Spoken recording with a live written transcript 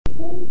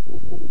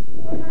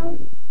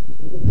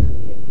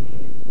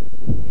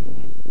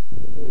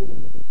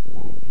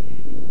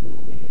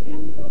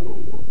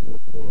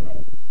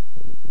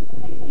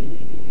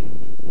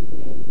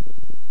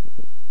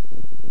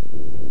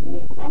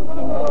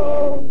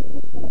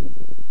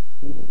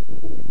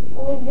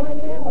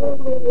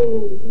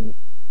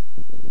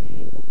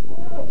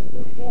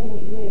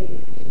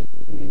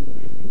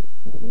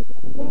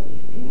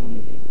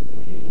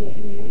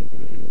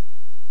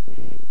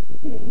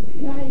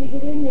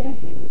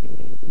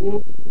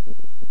Oh.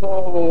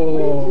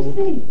 What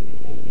did you see?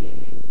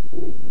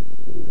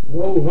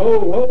 Ho, ho,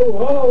 ho,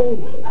 ho.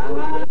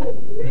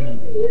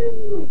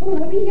 Oh,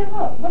 hurry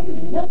up.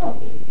 Hurry up.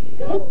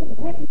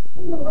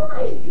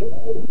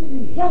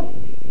 Yeah.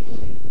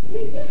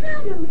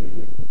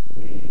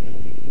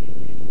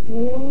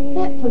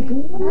 That's a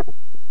good.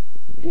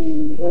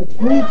 That's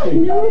Snoopy.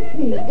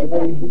 Snoopy.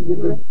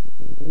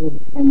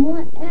 And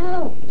what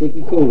else? Take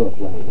your coat off,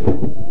 lad.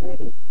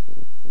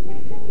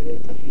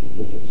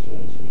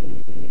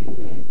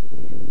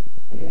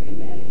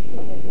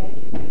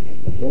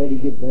 Daddy,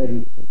 get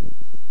Betty.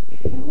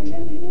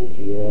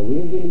 Yeah, we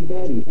ain't getting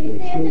Betty.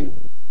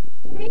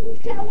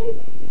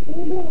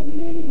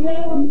 No.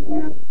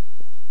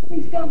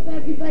 Please go for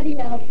everybody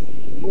else.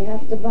 You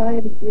have to buy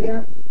it if you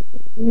don't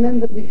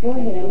remember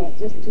beforehand. It's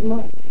just too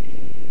much.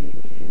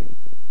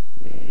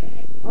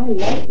 I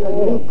like your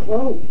new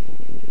coat.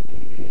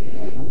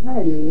 I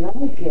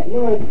like it. Come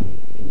on,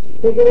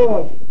 take it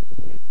off.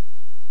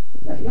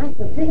 But not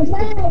the things to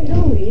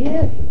do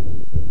here.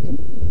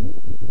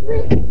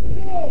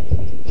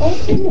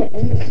 Open it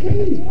and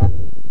see.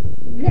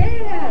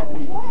 There.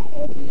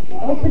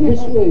 Open it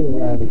This way,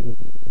 lad.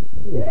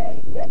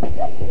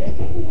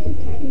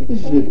 This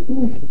is a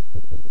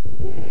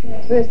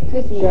First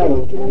Christmas Shadow.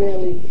 you can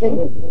really think.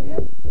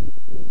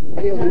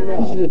 Really This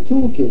know. is a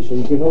toolkit so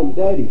you can help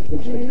Daddy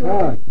fix the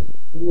car.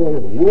 You want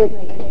to work?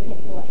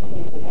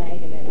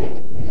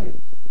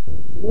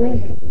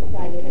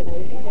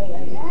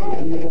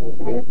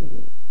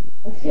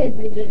 I said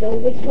we didn't know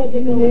which one to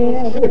go.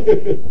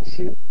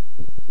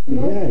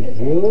 Yeah,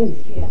 Jill.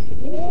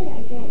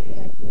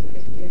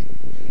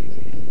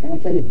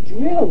 That's a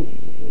drill.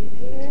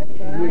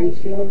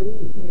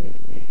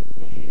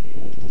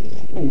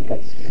 And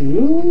got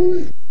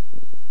screws,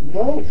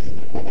 bolts.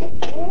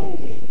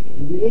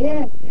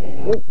 Yeah.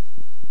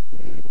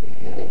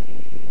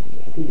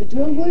 Is the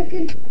drill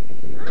working?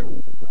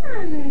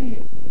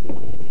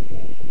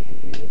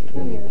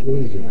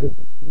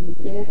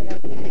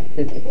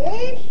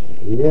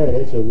 Yeah,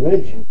 it's a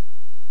wrench.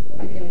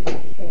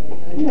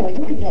 No,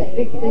 look at that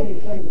big thing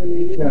in front of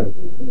the Shadow.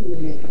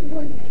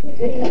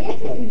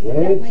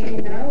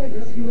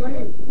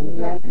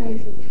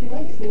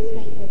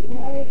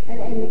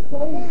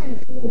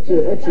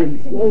 That's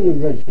another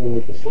wrench for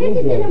with the He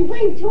screwdriver. didn't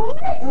bring toys?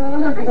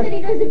 I said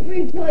he doesn't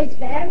bring toys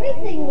for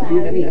everything,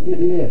 Larry.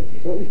 Yeah,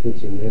 something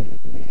fits in there.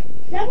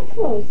 Some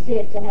clothes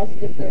Santa has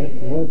to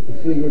bring. We'll have to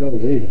figure it out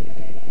later.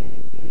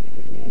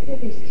 He said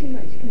there's too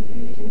much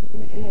confusion. He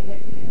doesn't know what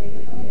to play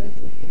with all this.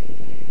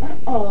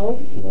 Uh-oh.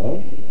 Well,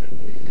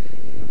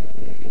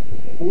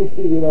 we'll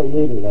figure it out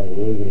later, like what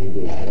we're going to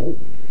do, right?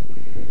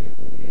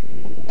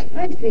 I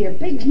see a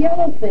big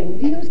yellow thing.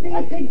 Do you see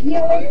a big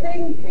yellow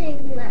thing? This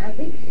thing,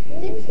 Larry.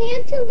 Did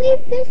Santa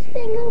leave this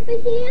thing over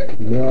here?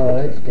 No,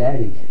 that's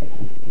Daddy's.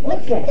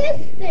 What's that?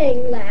 This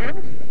thing,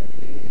 Larry.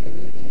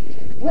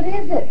 What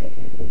is it?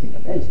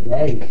 That's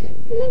Daddy's.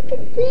 Look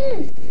at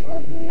this.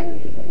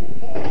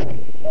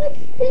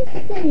 What's this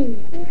thing?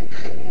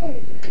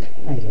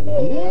 I don't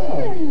know.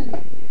 Yeah.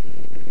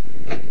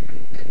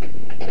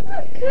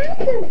 All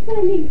kinds of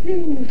funny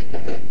things.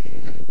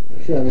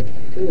 Shadow.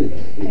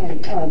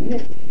 And,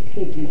 Miss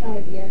Piggy.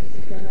 Oh, yes,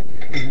 God.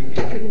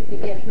 Couldn't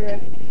forget her.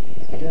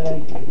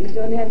 We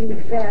don't have any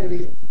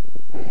batteries.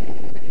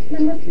 There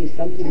must be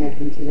something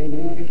open today. We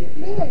need to get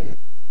more.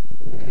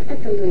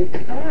 That's a little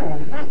car, a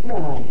hot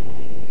rod.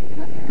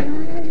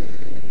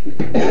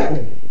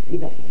 You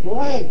got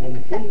four of them.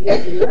 See,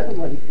 here's another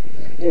one.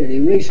 Yeah, they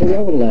race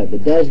around a lot,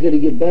 but Dad's got to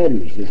get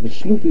batteries. There's a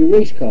Snoopy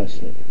race car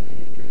set.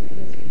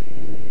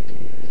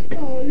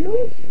 Oh,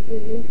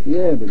 Lucy.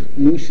 Yeah, but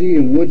Lucy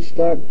and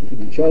Woodstock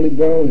and Charlie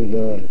Brown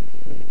and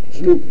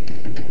Snoopy.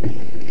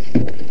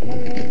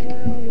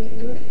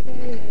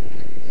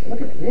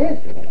 Look at this.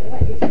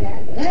 What is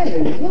that?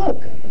 Larry, look.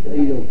 Yeah,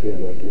 you don't care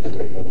about this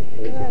right now.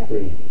 That's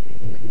free.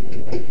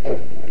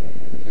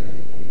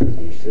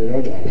 You said I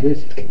got this.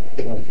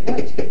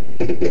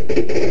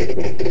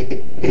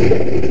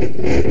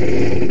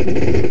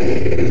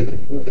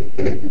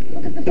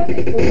 Look at the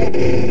bucket go down.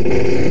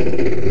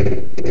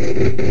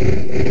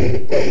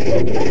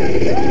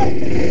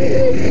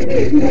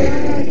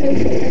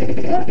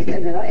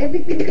 And now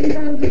everything comes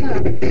out of the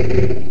bottom.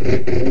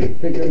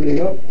 Pick everything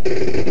up.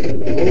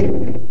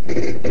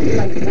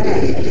 Like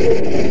that.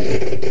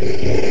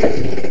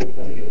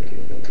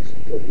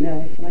 No,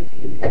 it's like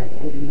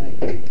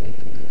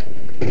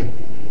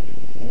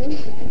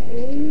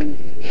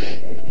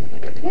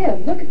here,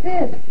 look at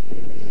this.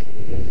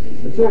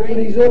 Let's open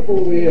these up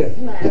over here.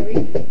 Larry.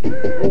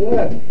 Hold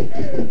on.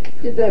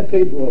 Get that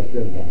paper off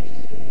there, box.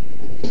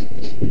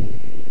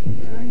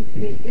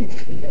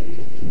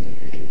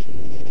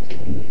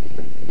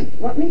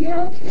 Want me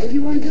help? Or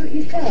you want to do it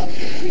yourself?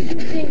 Did you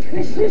think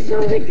Christmas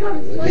only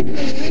comes once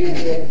a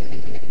year?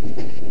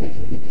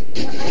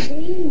 What are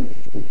these?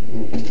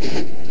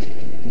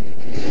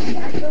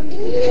 What are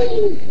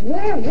these?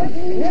 Where? What's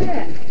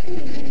that?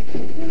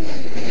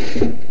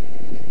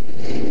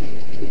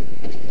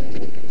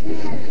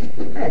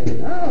 I don't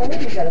know.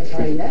 We gotta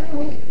find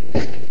out.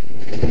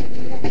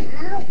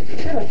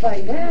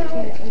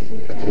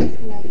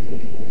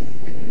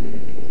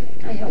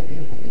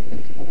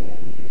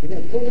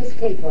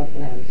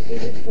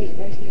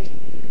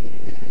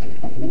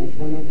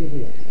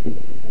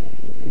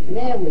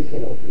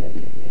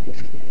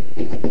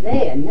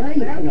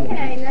 you can open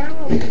Okay, it. now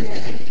open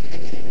it.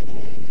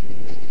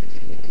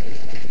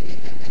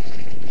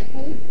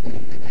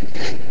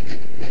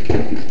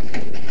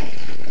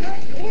 What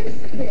is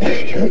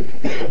this? Turn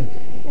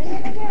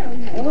it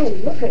around. Oh,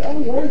 look at all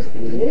those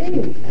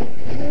things.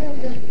 Well,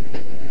 the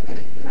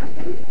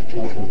popping.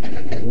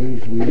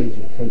 Wheels, wheels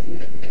of country.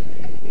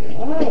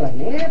 Oh,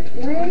 an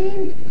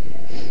airplane.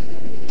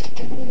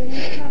 And then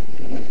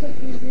you put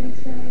these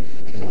inside.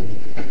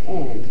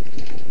 And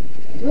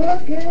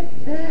look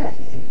at that.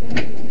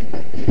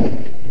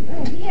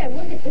 Oh, here,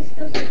 look at this.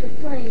 Goes with the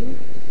plane.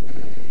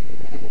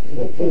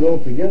 We'll put it all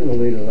together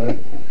later, lad.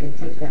 Can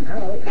take them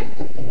out.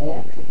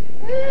 Yeah.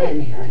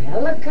 And a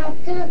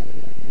helicopter.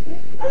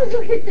 Oh,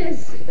 look at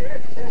this.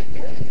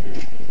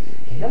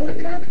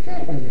 Helicopter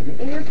and an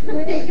They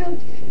airplane. go,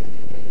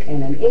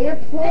 And an they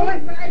airport.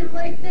 ride them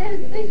like this.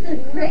 These are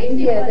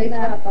crazy Yeah, they ones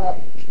now. pop up.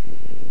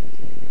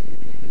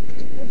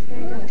 This guy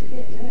don't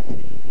fit that one.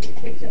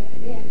 Fits over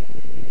there.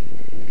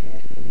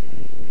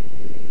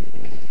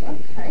 All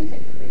kinds of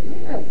crazy.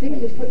 Oh, see,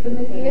 you put them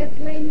in the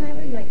airplane,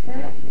 Larry, like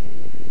that.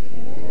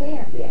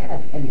 Yeah.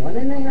 Yeah, and one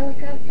in the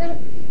helicopter.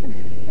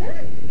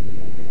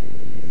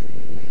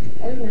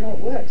 I don't know how it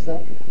works,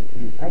 though.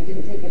 I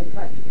didn't take it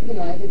apart. You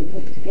know, I didn't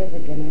put it together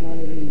again. I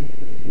wanted to.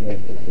 You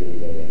have to figure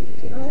that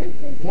out. Oh, this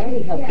is.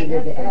 Daddy helped you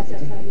with the Yeah, that puts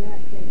us after. on that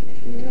thing.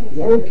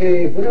 Yeah. Okay,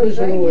 put this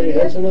one away.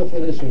 That's enough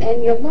of this one.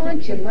 And you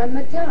launch them on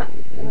the top.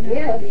 One after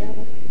Yes. the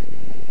other.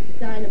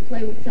 Trying to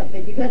play with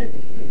something. You gotta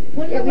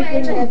put it away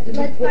Everything and has to be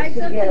let's put find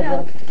something together.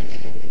 else.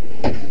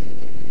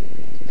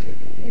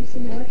 There's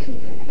some more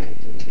people.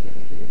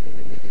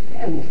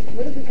 And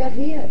what have we got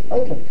here?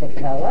 Oh, the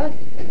propeller.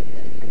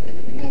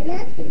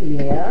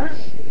 Yeah.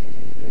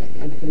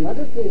 And some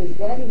other things.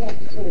 Daddy has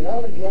to put it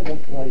all together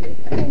for you.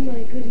 Oh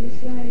my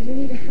goodness, Larry, you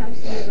need a house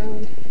of your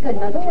own. Got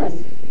another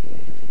one.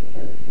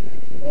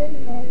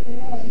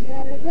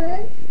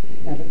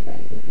 Another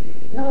friend.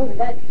 No,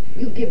 that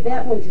you give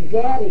that one to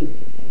Daddy.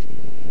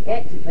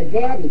 That's for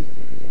Daddy.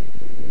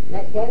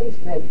 Not Daddy's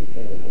present.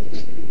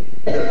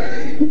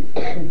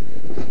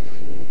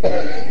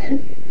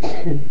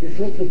 Just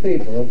rip the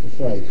paper off the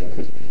side,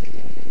 lad.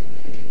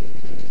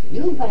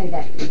 You buy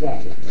that for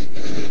Daddy.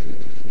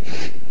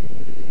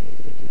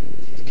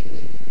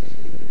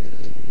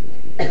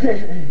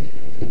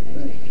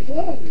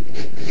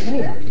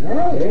 Hey,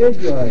 no. Hair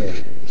dryer.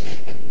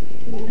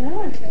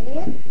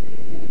 Yeah.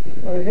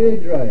 Or a hair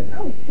dryer.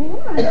 Oh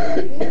boy. I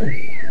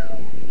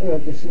don't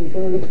have to sit in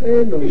front of the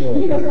fan no more.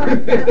 You don't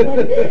want that one.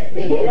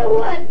 You don't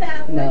want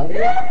that one. No.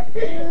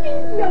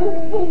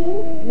 No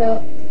fool. No.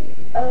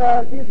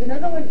 There's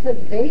another one that says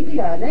baby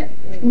on it.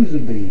 Who's the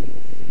baby?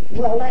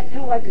 Well, that's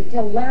how I could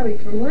tell Larry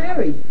from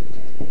Larry.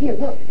 Here,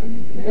 look.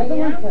 Another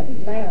one for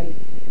Larry.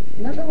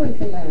 Another one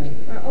for Larry.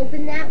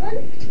 Open that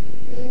one?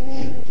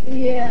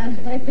 Yeah,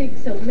 I think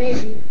so,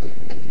 maybe.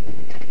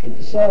 Get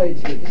the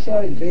sides,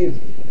 babe.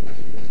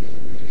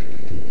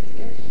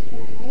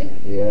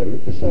 Yeah,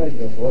 rip the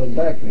sides off. Or the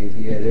back,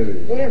 maybe. Yeah, there it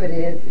is. There it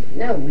is.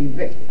 Now we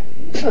rip.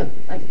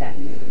 Like that.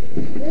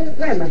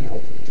 Grandma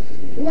help.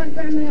 You want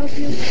Grandma help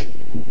you?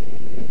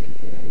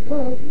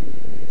 Pull.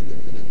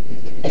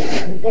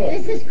 There.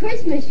 This is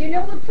Christmas. You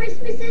know what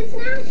Christmas is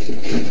now?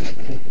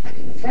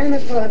 Santa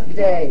Claus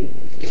Day.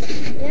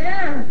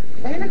 Yeah.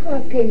 Santa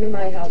Claus came to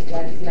my house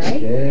last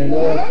night. Santa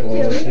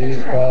Claus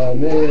is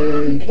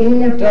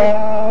coming to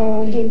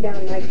town. Came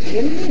down like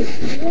chimney.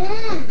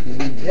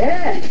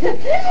 Yeah. Yeah.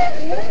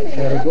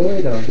 Gotta go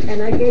lay down.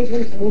 And I gave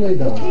him some Go lay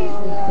down.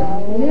 Oh,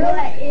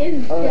 what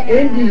is that?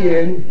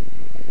 Indian.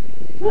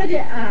 Put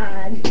it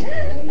on.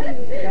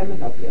 Grandma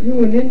help you.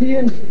 You an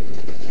Indian?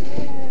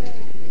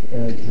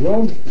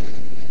 Drum?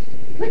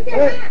 Put the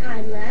hat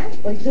on, Les.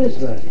 Like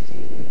this, lad.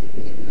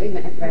 Wait a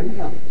minute, Grandma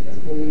help.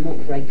 So we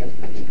won't break them.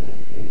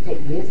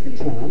 Here's the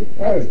drum.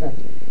 That's the...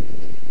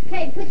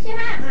 Okay, put your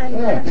hat on,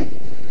 Les.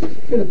 You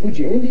gotta put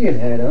your Indian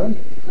hat on.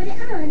 Put it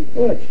on.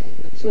 Watch.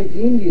 It's like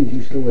the Indians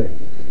used to wear.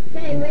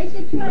 Okay, where's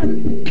your drum?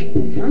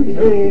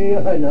 Hey,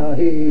 hi,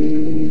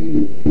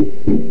 hey.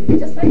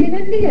 Just like an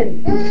Indian.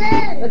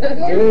 Hey,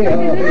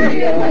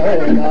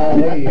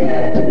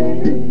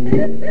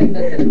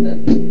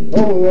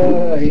 oh,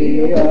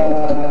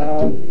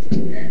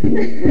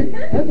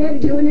 Okay,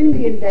 do an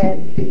Indian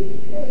dance.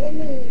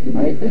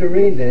 I did a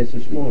rain dance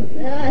this morning.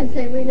 Oh, I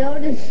say we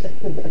noticed.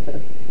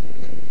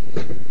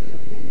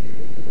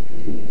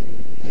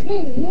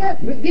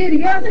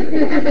 Giddy up.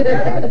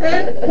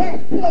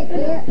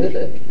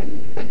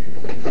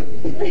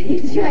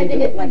 He's trying to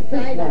hit my Like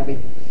this, side. Larry.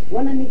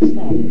 One on each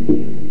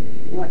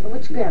side.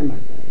 What's Grandma?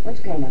 What's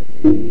Grandma?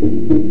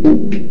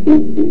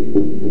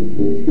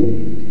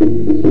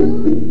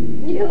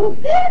 You.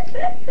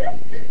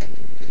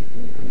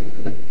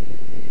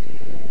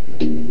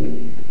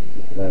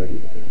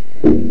 Larry.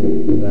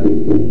 Larry.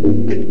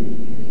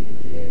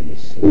 Wearing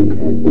this silk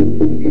hat.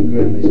 Look at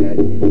Grandma's hat.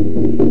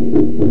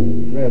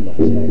 Grandma's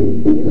hat.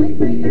 You like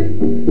my hat?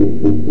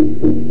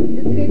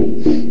 The pretty?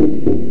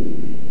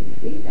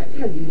 See, that's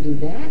how you do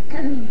that.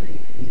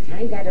 You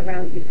tie that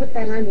around, you put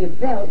that on your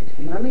belt.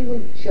 Mommy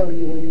will show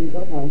you when you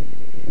go home.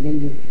 And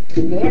then you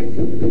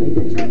Dancing.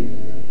 That's right.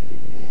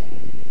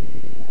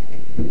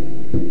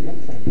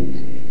 That's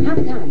it. Half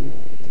time.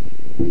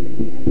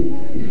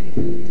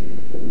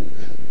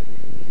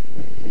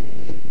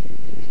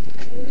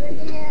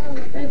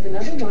 There's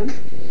another one.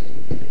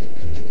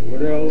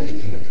 What else?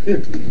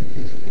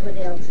 What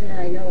else?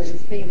 I know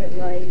his favorite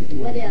life.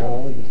 What else?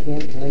 Oh, you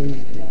can't blame me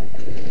for that.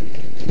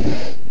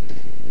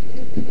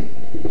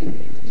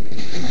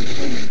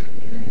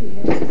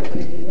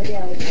 What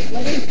else?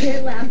 What is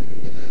there left?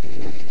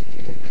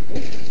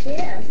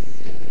 Yes.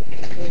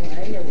 Oh,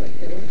 I know what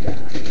those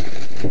are.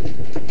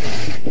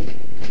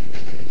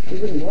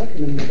 You wouldn't walk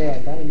in the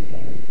bag, I'm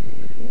sorry.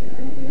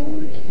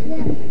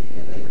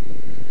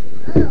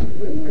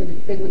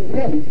 Because they wouldn't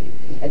bend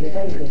at his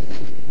ankles.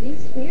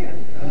 These here.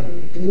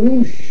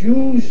 New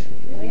shoes?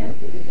 We have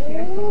to be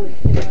careful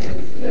with him on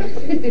his feet.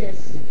 Look at this.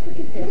 Look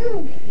at this.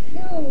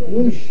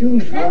 New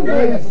shoes for Let me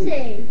where?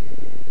 see.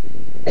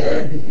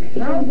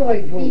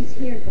 Cowboy boots. These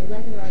here, the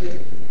leather on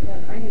it.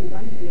 Well, I didn't buy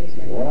him those.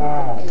 My Wow,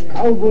 mom bought them.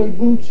 cowboy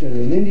boots and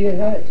an Indian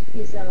hat.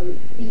 His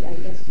feet, I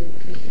guess the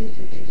shoes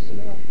are too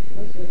small.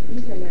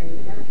 These are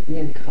 9.5.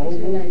 Yeah, Those cowboy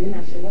were 9.5.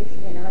 boots. So once he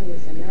went on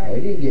was a 9. I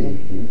didn't get any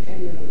boots.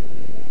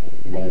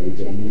 And I Larry didn't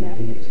got check new them out.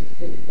 boots.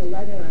 The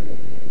leather on it.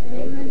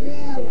 Ankle was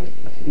soft.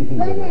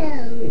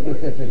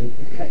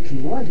 Cut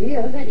more You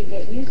here. gotta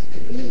get used to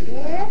these.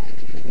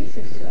 These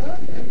are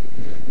soft.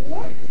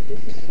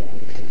 This is soft.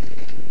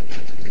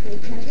 They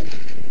have it?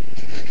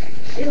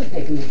 It'll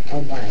take me a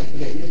while to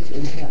get used to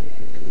him.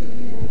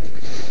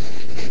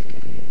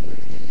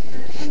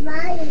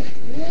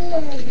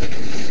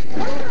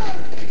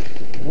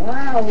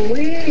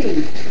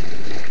 Wow-wee!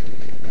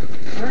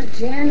 Aunt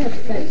Janice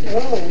sent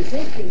those.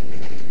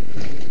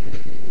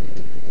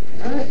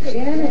 Aunt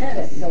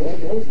Janice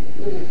sent those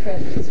little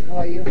presents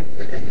for you.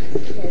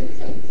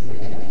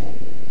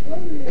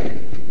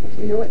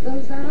 You know what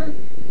those are?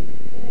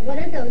 What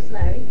are those,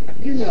 Larry?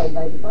 You know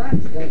by the box,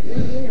 don't you?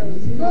 You know.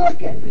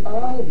 Look at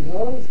all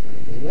those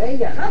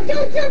crayons. Oh,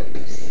 don't jump!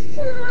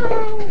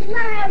 Oh,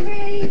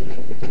 Larry!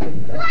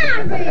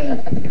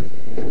 Larry!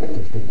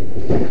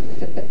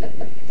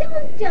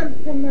 Don't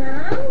dump them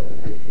out.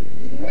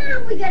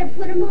 Now we gotta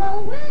put them all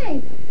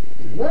away.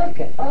 Look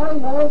at all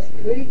those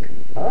pretty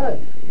colors.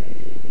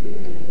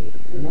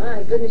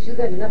 My goodness, you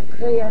got enough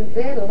crayons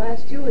there to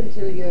last you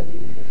until you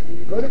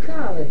go to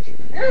college.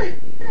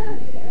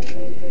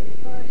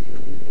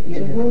 You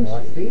Suppose-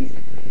 lost these?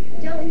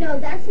 Don't know.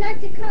 That's not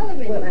to color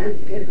in, Well, we Larry.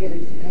 better get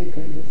him some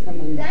paper. There's some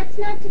on the, That's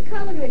not to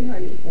color in,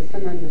 honey. there's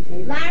some on the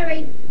table.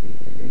 Larry!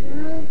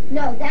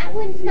 No, that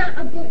one's not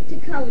a book to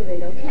color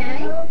in,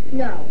 okay?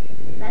 No.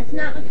 That's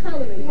not a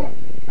coloring book,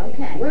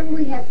 okay? When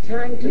we have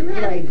time to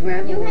play,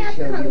 Grandma you will have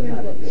show you coloring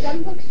how to do books. it.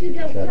 Some books you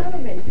don't Shut up.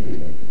 color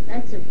in.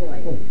 That's a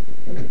boy.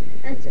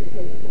 That's a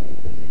good boy.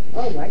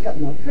 Oh, I got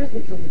more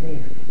presents over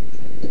there.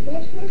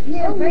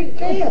 Yeah, right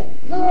there.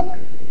 Look.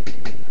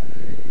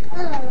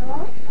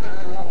 Oh.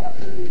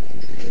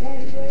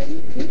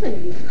 You're going to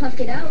be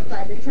puckered out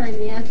by the time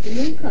the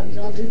afternoon comes.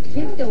 All this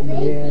gift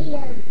opening.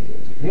 Yeah.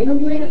 A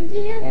Reindeer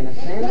reindeer? and a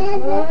Santa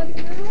Claus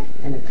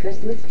and a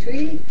Christmas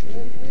tree.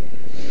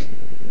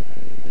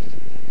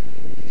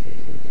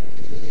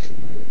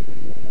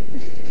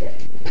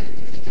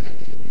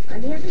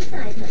 On the other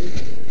side, honey.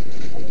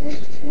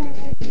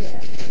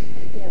 Yeah.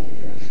 There we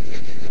go.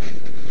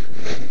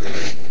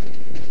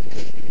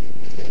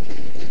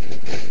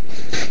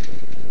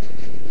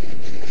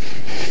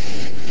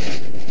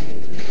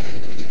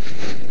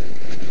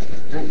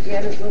 Aunt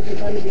Janet wasn't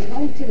going to be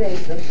home today,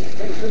 so she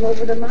sent them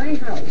over to my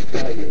house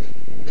for you.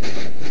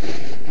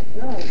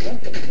 Oh,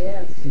 look at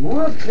this.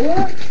 More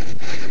books,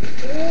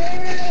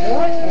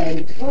 short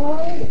and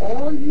tall,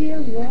 all year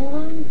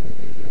long.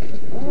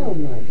 Oh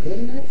my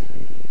goodness.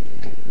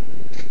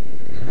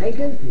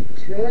 Tigers and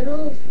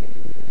turtles.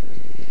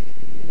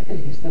 And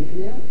here's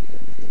something else.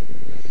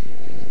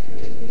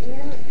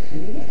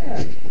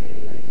 Yeah.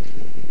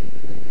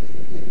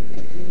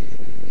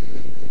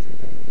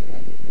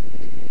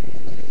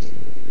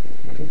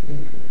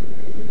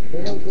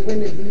 They don't go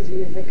in as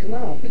easy as they come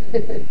out.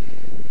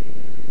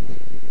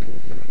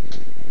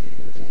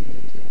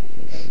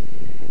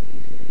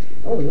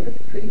 Oh, look at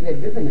the pretty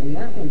red ribbon on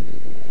that one.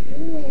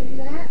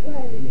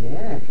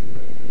 Yeah.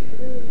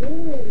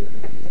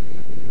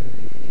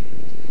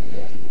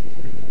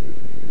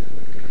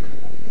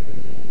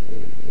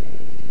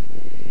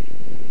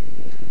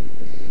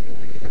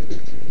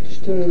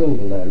 Just turn it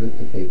over, Larry, with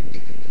the paper.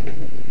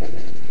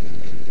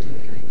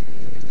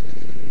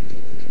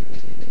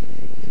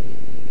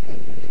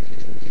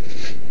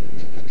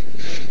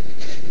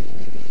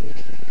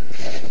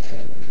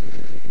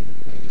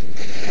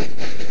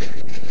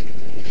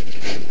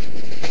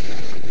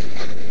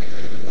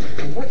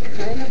 And what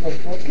kind of a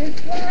book is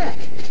that?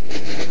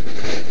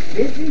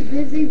 Busy,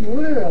 busy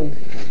world.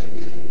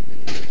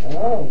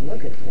 Oh,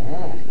 look at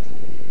that.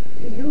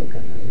 You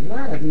got a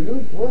lot of new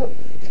books.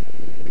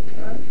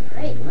 All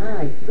right.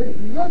 My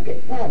good, look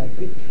at that, a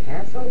big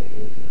castle.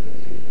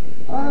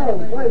 Oh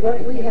boy,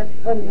 won't we have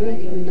fun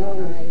reading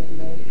those? I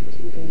am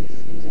 2 days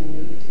since I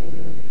made this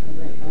over. I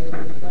read all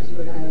of the plus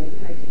what I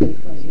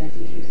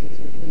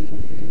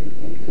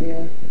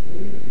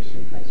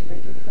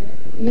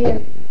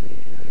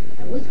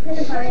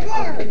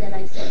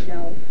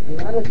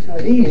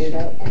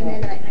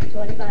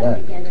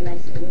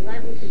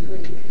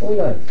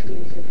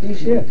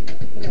Yeah.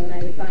 You know, and I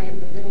would buy him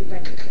the little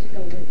records to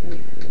go with them.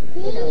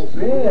 You know.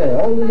 Yeah,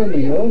 all of them are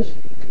yours.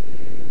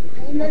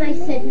 And then I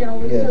said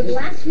no, and Yeah, so the this-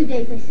 last few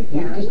days I said,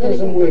 yeah, I'm this going to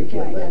doesn't go work for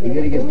yet, it. but Now, we there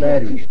gotta are get only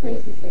batteries. two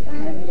places that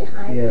carry the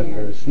iPad. Yeah,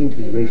 for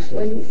Snoopy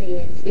racer.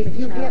 If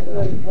you get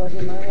one for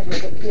him, I'll have a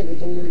look here.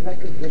 There's a new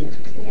record with it.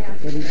 Yeah, I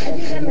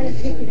think I'm going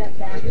to pick it up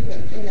back, you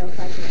know, if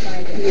I can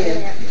find it.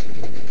 Yeah.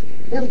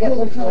 They'll get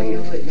one for you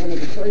at one of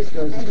the toy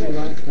stores if you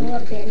want them. More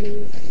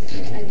bennies.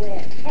 I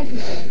wear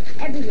everywhere,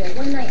 everywhere.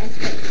 One night I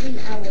spent 3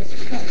 hours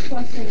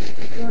crossing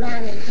Rhode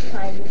Island to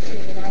find this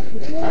thing, and I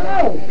couldn't find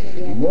Wow. it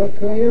anywhere. More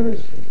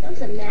crayons?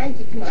 Those are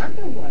magic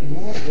marker ones.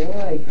 Oh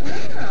boy.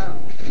 Wow,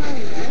 how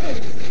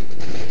nice.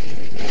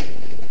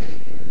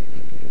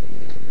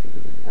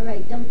 All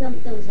right, don't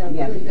dump those out.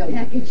 Yeah, Those we don't.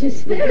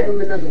 packages. We'll give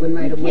them another one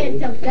right You away. can't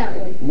dump that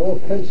one. More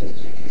pencils.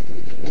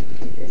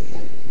 This.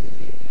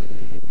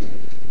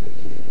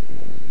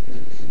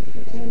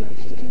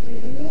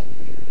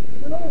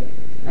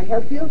 I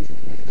help you?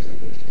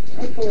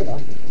 I pull it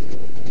off.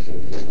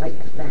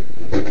 Like that.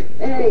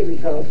 There we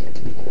go.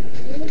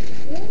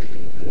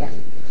 Yeah.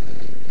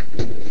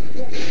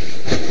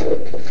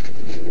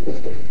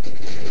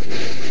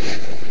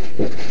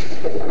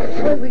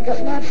 Boy, we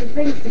got lots of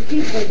things to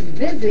keep us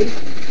busy.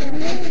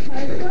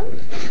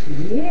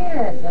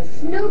 Yes, a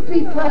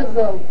Snoopy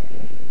puzzle.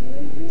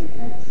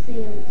 That's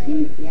sealed.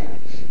 Yeah.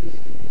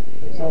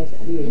 It's all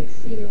sealed. It's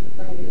sealed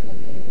by the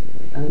company.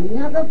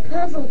 Another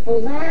puzzle for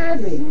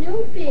Larry.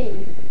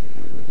 Snoopy.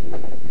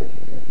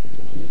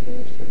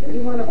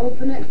 You want to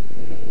open it?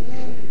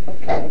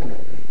 Okay.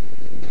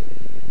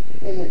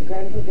 Wait a minute,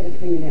 Granny, go get a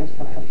fingernail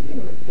file.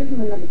 Give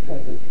him another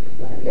present,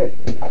 Larry.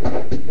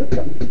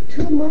 Look,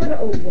 two more to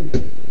open.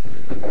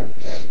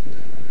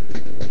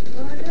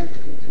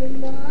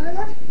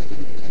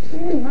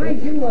 Oh, my,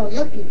 you are a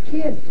lucky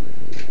kid.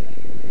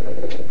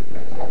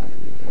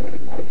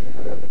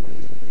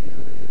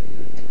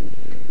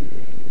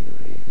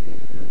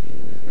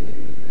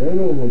 Turn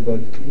over,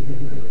 bud.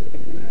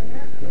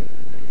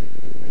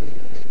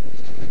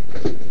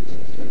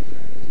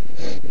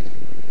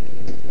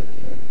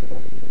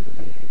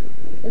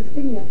 This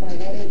fingernail file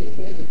right on your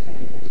table.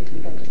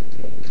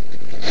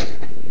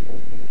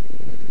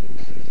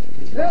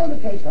 Throw the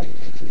paper.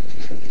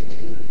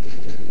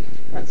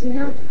 Want some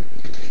help?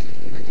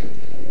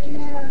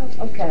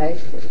 Okay.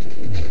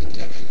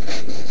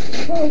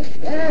 Oh,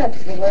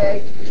 that's the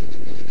way.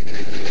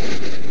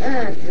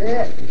 That's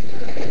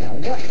it. Now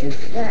what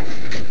is that?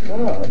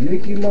 Ah,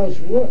 Mickey Mouse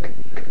what?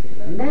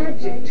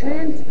 Magic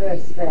transfer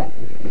set.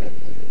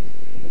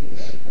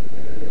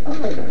 Oh,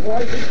 boy,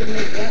 we can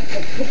make lots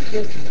of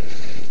pictures.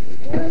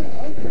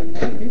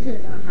 This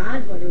is a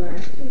hard one,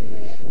 Les.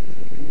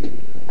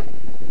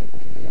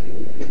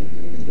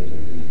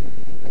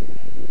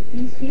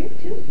 He's here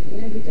too.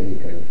 Yeah, he does.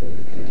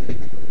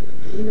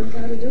 He knows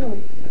how to do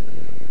them.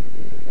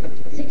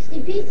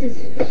 60 pieces,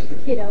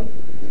 kiddo.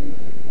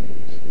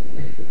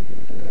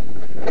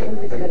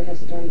 Somebody's got to have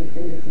stronger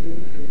fingers than you.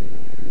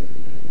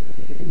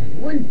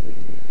 One.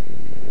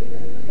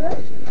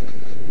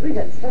 We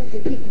got stuff to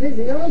keep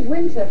busy all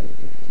winter.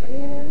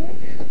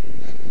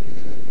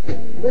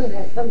 We'll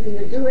have something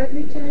to do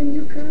every time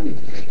you come.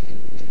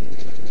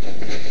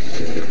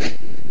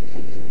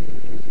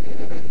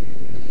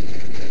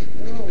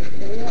 Oh,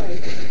 boy.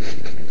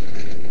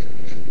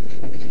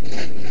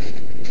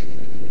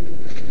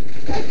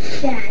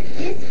 What's that?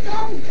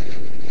 Disco?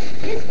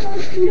 Disco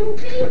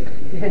Snoopy?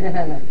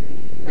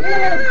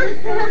 Yes,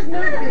 this is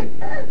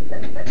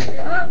Snoopy.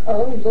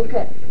 Uh-oh, look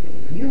at,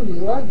 you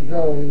love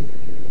those.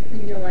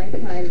 You know, I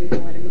finally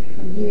want him to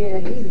come here.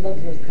 Yeah, he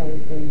loves those color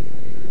things.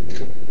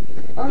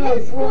 Oh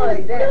Yes,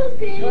 boy, that's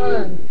Snoopy.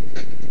 fun.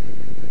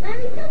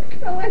 Mommy, don't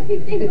throw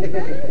everything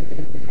around.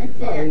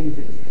 That's Oh, it. he's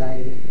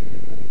excited.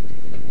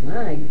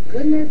 My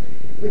goodness,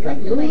 we I got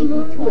like the way he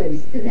Lulu talks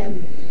and... to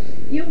them.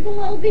 You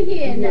go over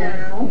here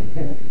now.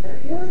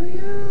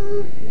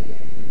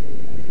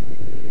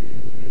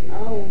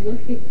 Oh,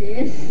 look at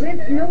this.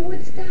 With no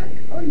Woodstock?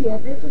 Oh yeah,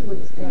 there's a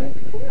Woodstock.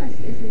 Of course,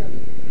 there's no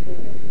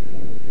photo.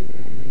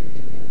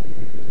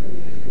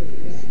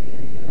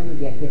 Oh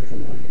yeah, here's some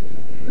more.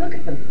 Look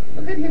at them.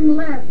 Look at him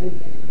laughing.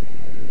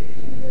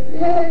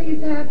 Yeah,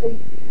 he's happy.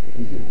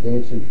 He's a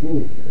dancing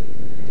fool.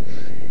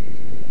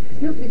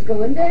 Snoopy's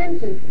going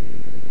dancing.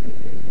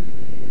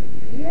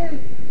 Yeah.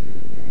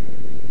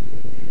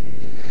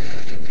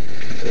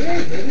 Yeah,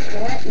 he's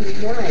fat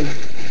and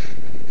nice.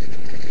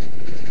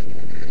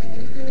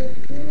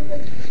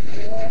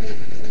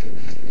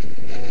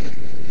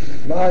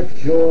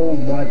 Macho,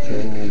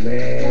 macho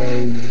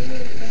man.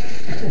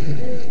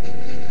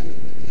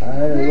 I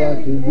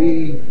want to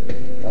be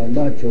a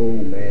macho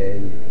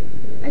man.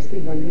 I see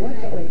one more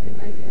to open.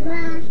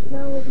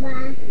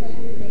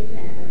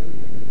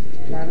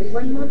 Larry,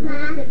 one more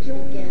picture.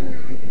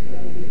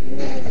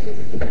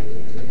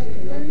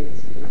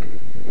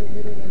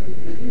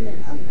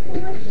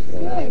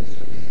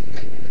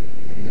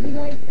 You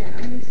like that?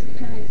 I was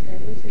surprised. I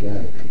wasn't.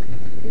 Yeah.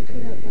 They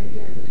put out my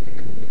gun.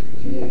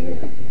 Yeah.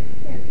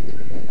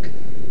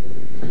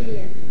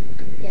 Yeah.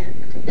 Yeah.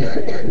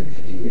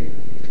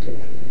 Yeah.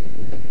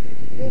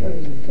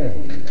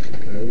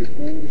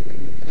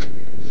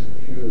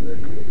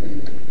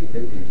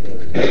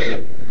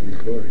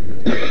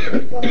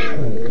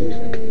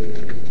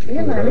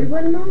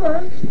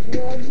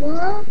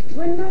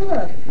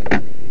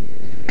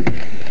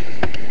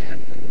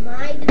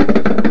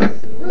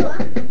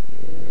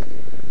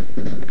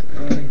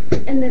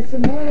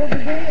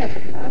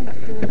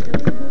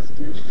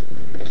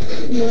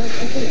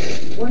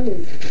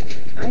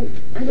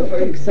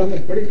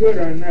 good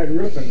on that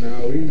ripping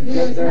now. He's He got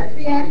knows that. how,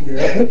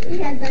 yes. He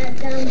had that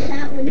down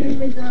pat when he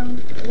was,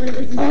 when it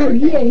was his Oh,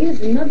 birthday. yeah,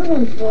 here's another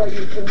one for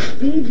you from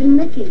Steve and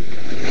Mickey.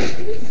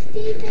 Who's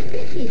Steve and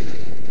Mickey?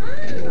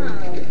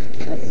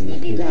 Oh.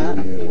 Stevie, Yeah.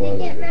 did they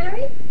get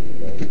married?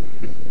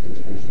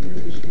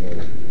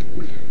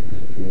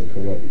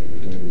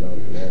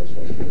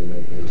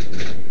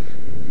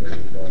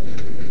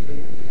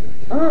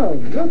 Oh,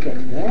 look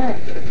at that.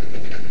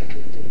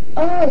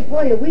 Oh,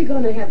 boy, are we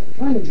going to have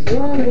fun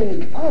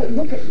drawing. Oh,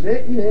 look at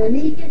Bert and Who's he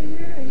Ernie. getting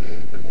married?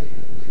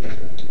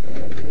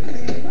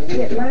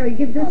 Yeah, Larry,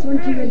 give this one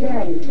to your Larry, you're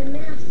daddy. making a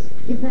mess.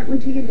 Give that one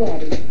to your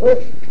daddy. Oh,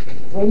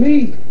 for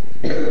me?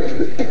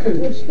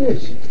 What's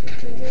this?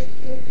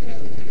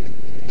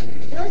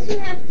 Those you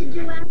have to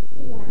do after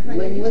that, honey.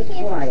 When You you're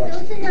can't- quiet.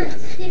 Those are not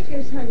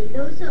stickers, honey.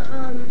 Those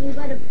are, you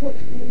gotta put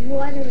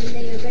water and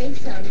they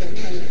erase on them,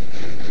 honey.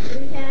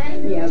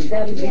 Okay? Yeah,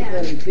 that'll be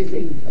Yeah. a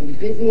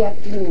busy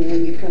afternoon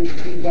when you come to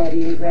see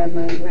Daddy and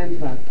Grandma and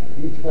Grandpa.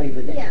 You play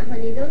with it. Yeah,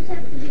 honey, those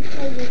have to be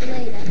played with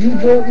later. You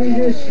brought me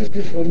this? Is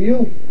this from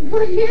you?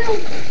 For you?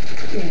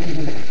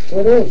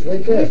 What else?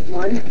 Right there. This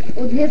one.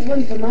 Oh, here's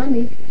one for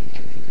Mommy.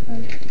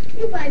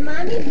 You buy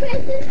mommy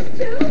presents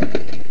too?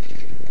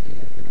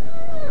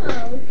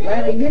 Oh,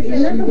 Larry, thank here's you.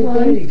 another What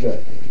one. daddy got?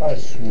 I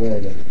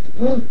swear to.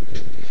 Huh?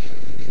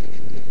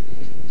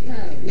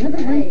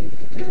 Another one.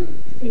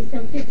 See,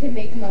 something to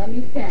make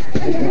mommy fat.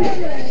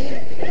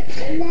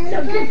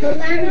 Something for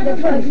Larry to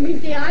bug me.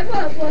 See, I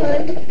want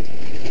one.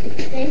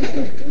 Thank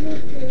you.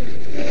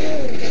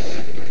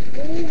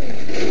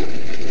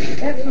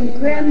 That from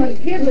Grandma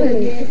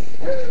Gibbons.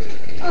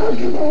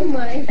 Oh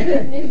my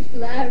goodness,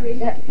 Larry.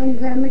 That from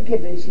Grandma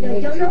Gibbons. She No,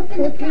 made don't you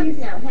open the cup cookies.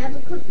 now. Have a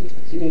cookie.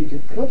 She made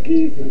you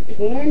cookies and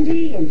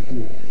candy and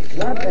some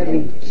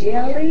strawberry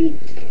jelly.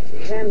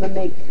 Grandma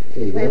makes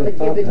Hey, Grandma little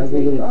pop, Gibbons have a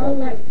makes little all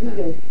pop. that for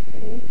you.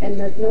 And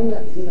there's no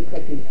nuts in the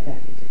cookies.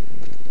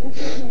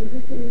 That's okay.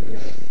 You can eat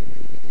nuts.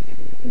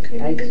 He's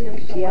been eating them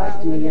for She a asked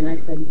while. me, and I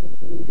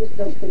said, just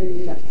don't put any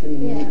nuts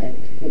in them. Yeah. and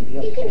it'll be He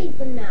okay. can eat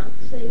them now,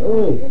 so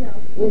Oh. you know.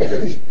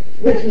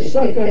 What's the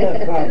suck on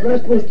that pop?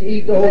 Not supposed to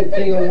eat the whole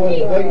thing in one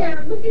Eat bite.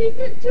 now. Look at it.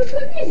 Got two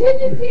cookies in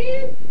his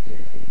hand.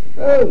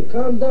 Oh,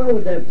 calm down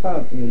with that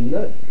pop, you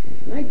nut.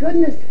 My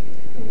goodness.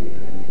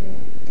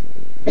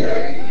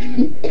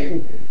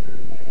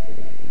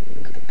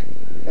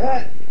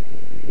 Ah,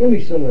 give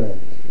me some of that.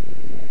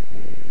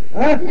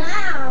 Huh?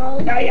 Now.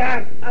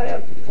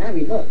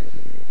 Larry, look.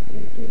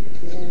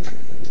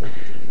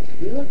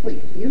 You look what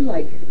you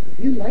like.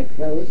 You like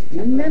those.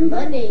 You remember?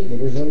 Money. It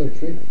was on the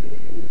tree.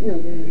 No,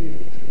 It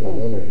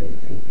was on the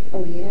tree.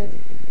 oh, yes.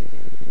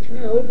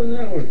 Yeah, open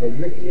that one for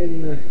Mickey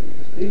and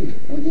Steve.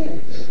 Oh,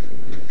 yes.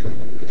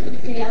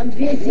 See, I'm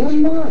busy.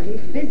 One more. He's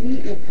busy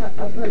eating a cup.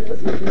 I'm going to put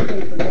some in the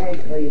paper bag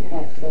for you,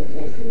 Pat. So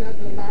There's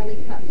another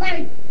lollipop.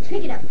 Larry,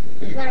 pick it up.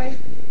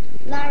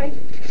 Larry,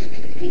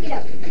 pick it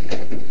up.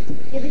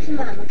 Give it to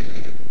Mama.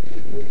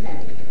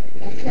 Okay.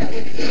 That's not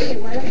what you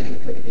do. Why don't you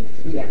put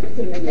these Yeah, things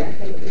in the back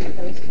and eat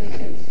those things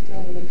and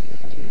store them.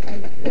 And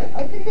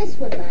open this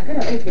one, I'm Larry.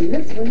 going to open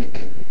this one.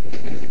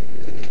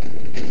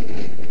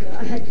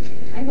 God,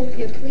 I hope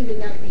you're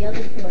cleaning out the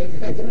other place.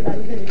 That's what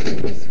I'm going to do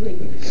this week.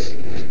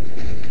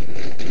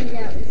 Clean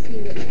out and see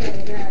what's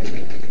going on.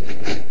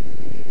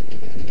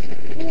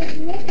 Here's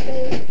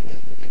Mickey.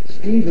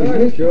 Steve and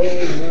Mick.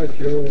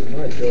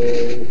 Macho.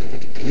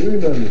 You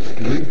remember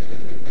Steve.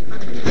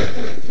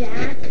 The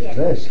jacket.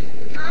 Best.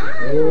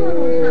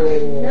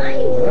 Oh, how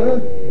nice. Huh?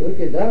 Look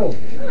at that one.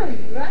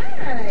 All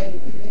right.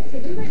 So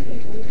we might be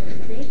able to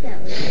save that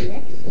one for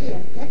next year.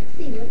 Let's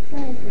see, what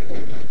size is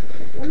it?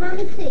 Well,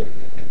 Mommy, see.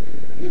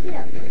 Pick it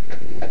up.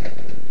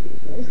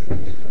 This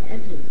is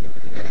heavy.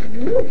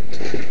 Woo.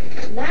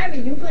 Larry,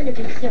 you're going to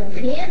be so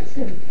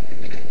handsome.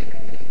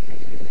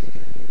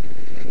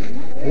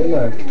 Hey,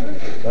 Larry.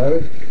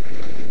 Larry.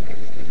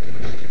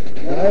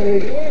 Larry.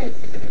 Yes.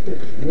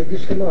 Give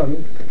this to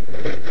Mommy.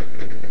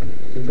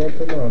 Give that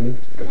to Mommy.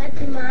 That's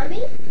for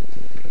Mommy?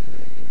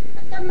 I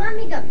thought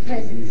Mommy got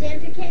presents.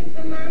 Santa came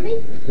for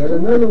Mommy? Got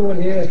another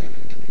one here.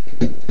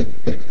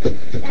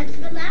 That's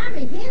for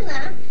Larry. Here,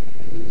 Larry.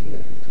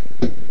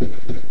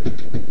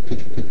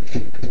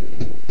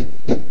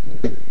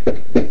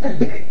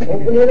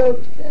 Open it up.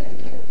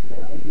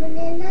 Open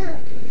it up.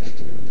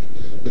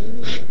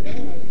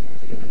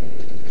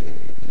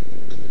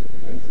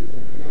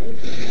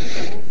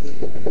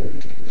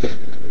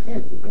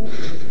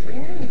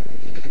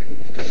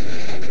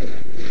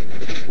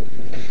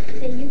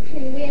 So you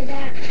can wear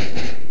that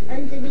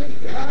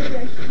underneath all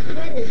your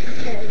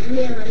sweaters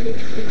here on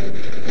this season.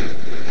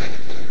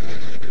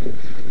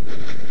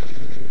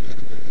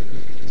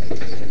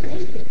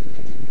 Thank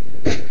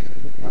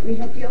you. Want me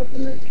to help you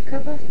open the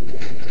cover?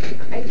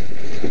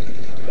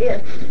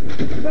 Here.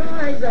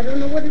 Surprise, I don't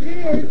know what it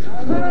is.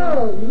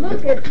 Oh,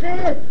 look at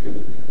this.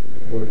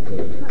 What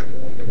the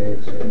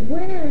pants are.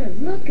 Where?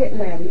 Look at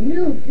my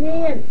new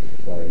pants.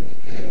 Sorry.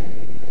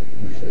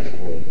 You said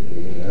four, but you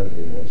didn't have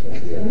any more, so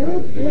yeah. New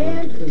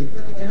pants and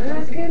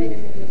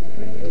stockings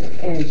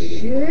and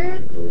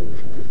shirt.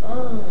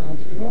 Oh,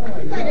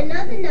 boy. Got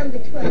another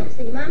 12.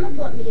 See, Mama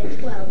bought me a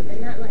 12,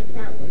 but not like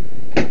that one.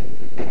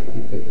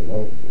 You picked it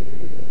out.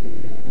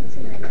 That's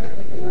what I like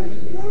with a lot of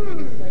these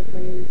things, like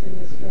when he was in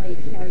the store,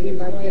 he'd carry a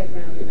toy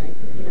around and I'd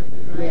pick it up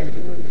and buy it for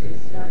him and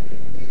stuff.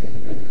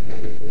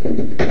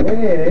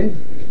 And,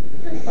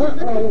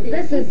 Uh-oh,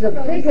 this is the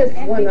biggest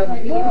one of all.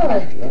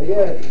 not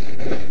yet.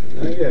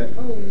 Not yet.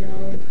 Oh, no.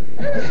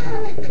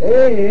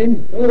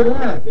 And,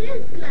 What's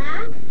this,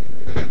 Slack?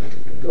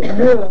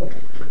 more.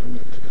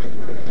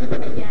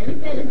 Yeah, you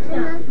better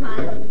stop,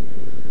 Kyle.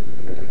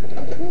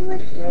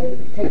 Well,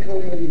 take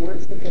home what he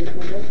wants to take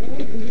home. Let's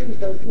use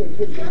those here,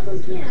 give him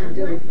something Yeah, to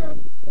do. let those...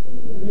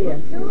 Yeah.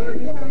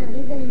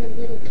 Even the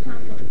little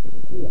pop-up.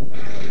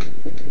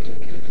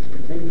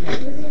 Then you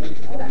have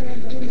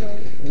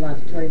a lot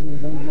of toys in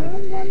his own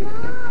house.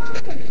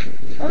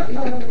 I don't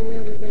know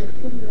where we're gonna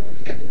put them.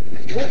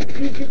 What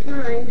did you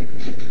find?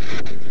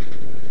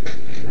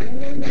 I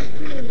want to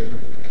see.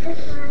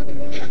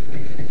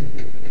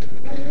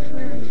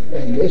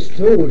 And this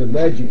too, the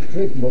magic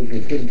trick book we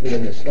couldn't put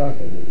in the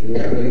stocking. It's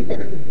real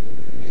big.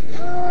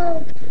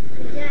 Oh,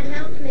 Dad,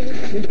 help me.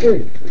 You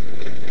did.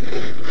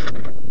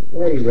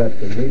 Why you wrapped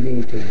them? Maybe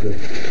you could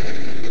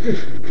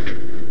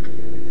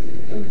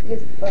Those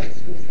gift box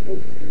was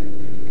big.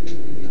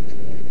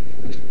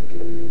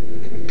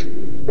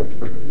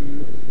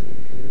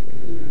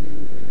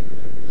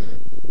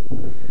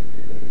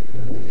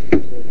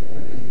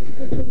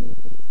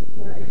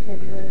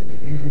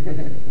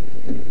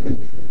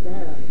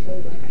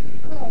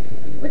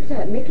 What's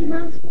that, Mickey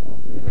Mouse?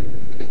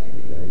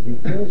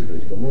 magic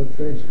transfers. Come on,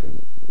 transfer.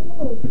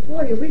 Oh,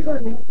 boy, are we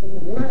going to have a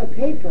lot of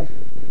paper.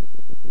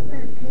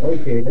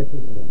 Okay, that's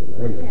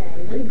what I know.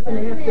 We're going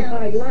to have to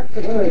buy lots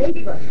of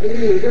paper.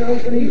 Here, we gotta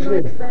open He these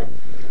likes things.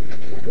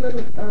 that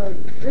little,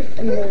 this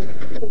and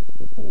the...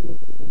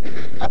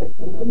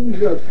 Open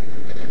these up.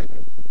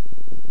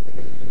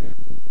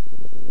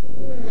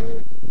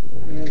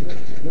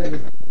 What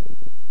is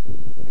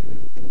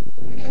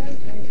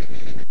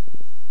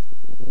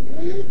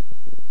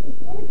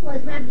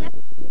Was my dad,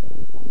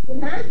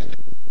 huh?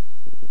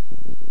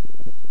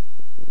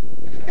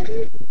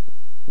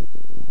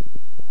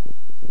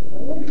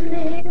 what's in the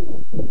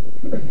handle?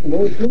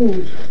 More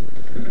tools.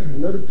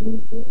 Another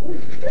tool.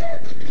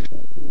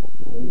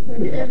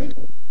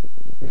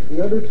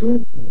 Another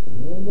tool.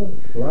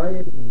 Fly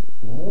it.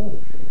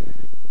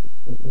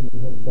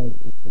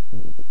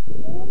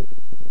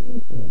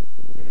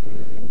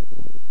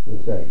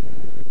 What's that?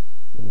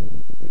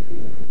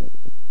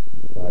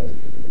 Fire.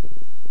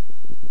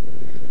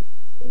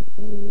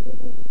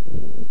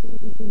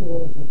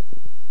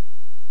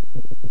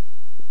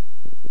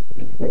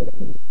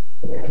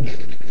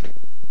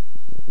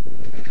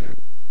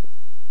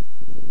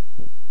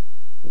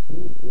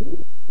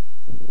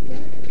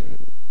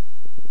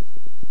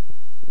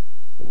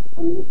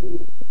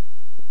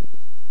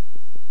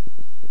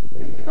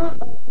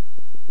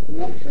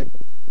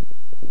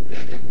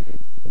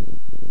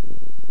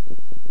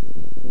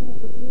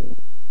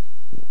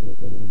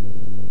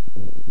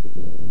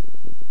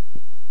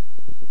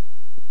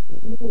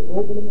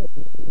 Open them up.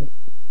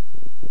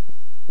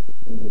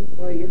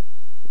 For you.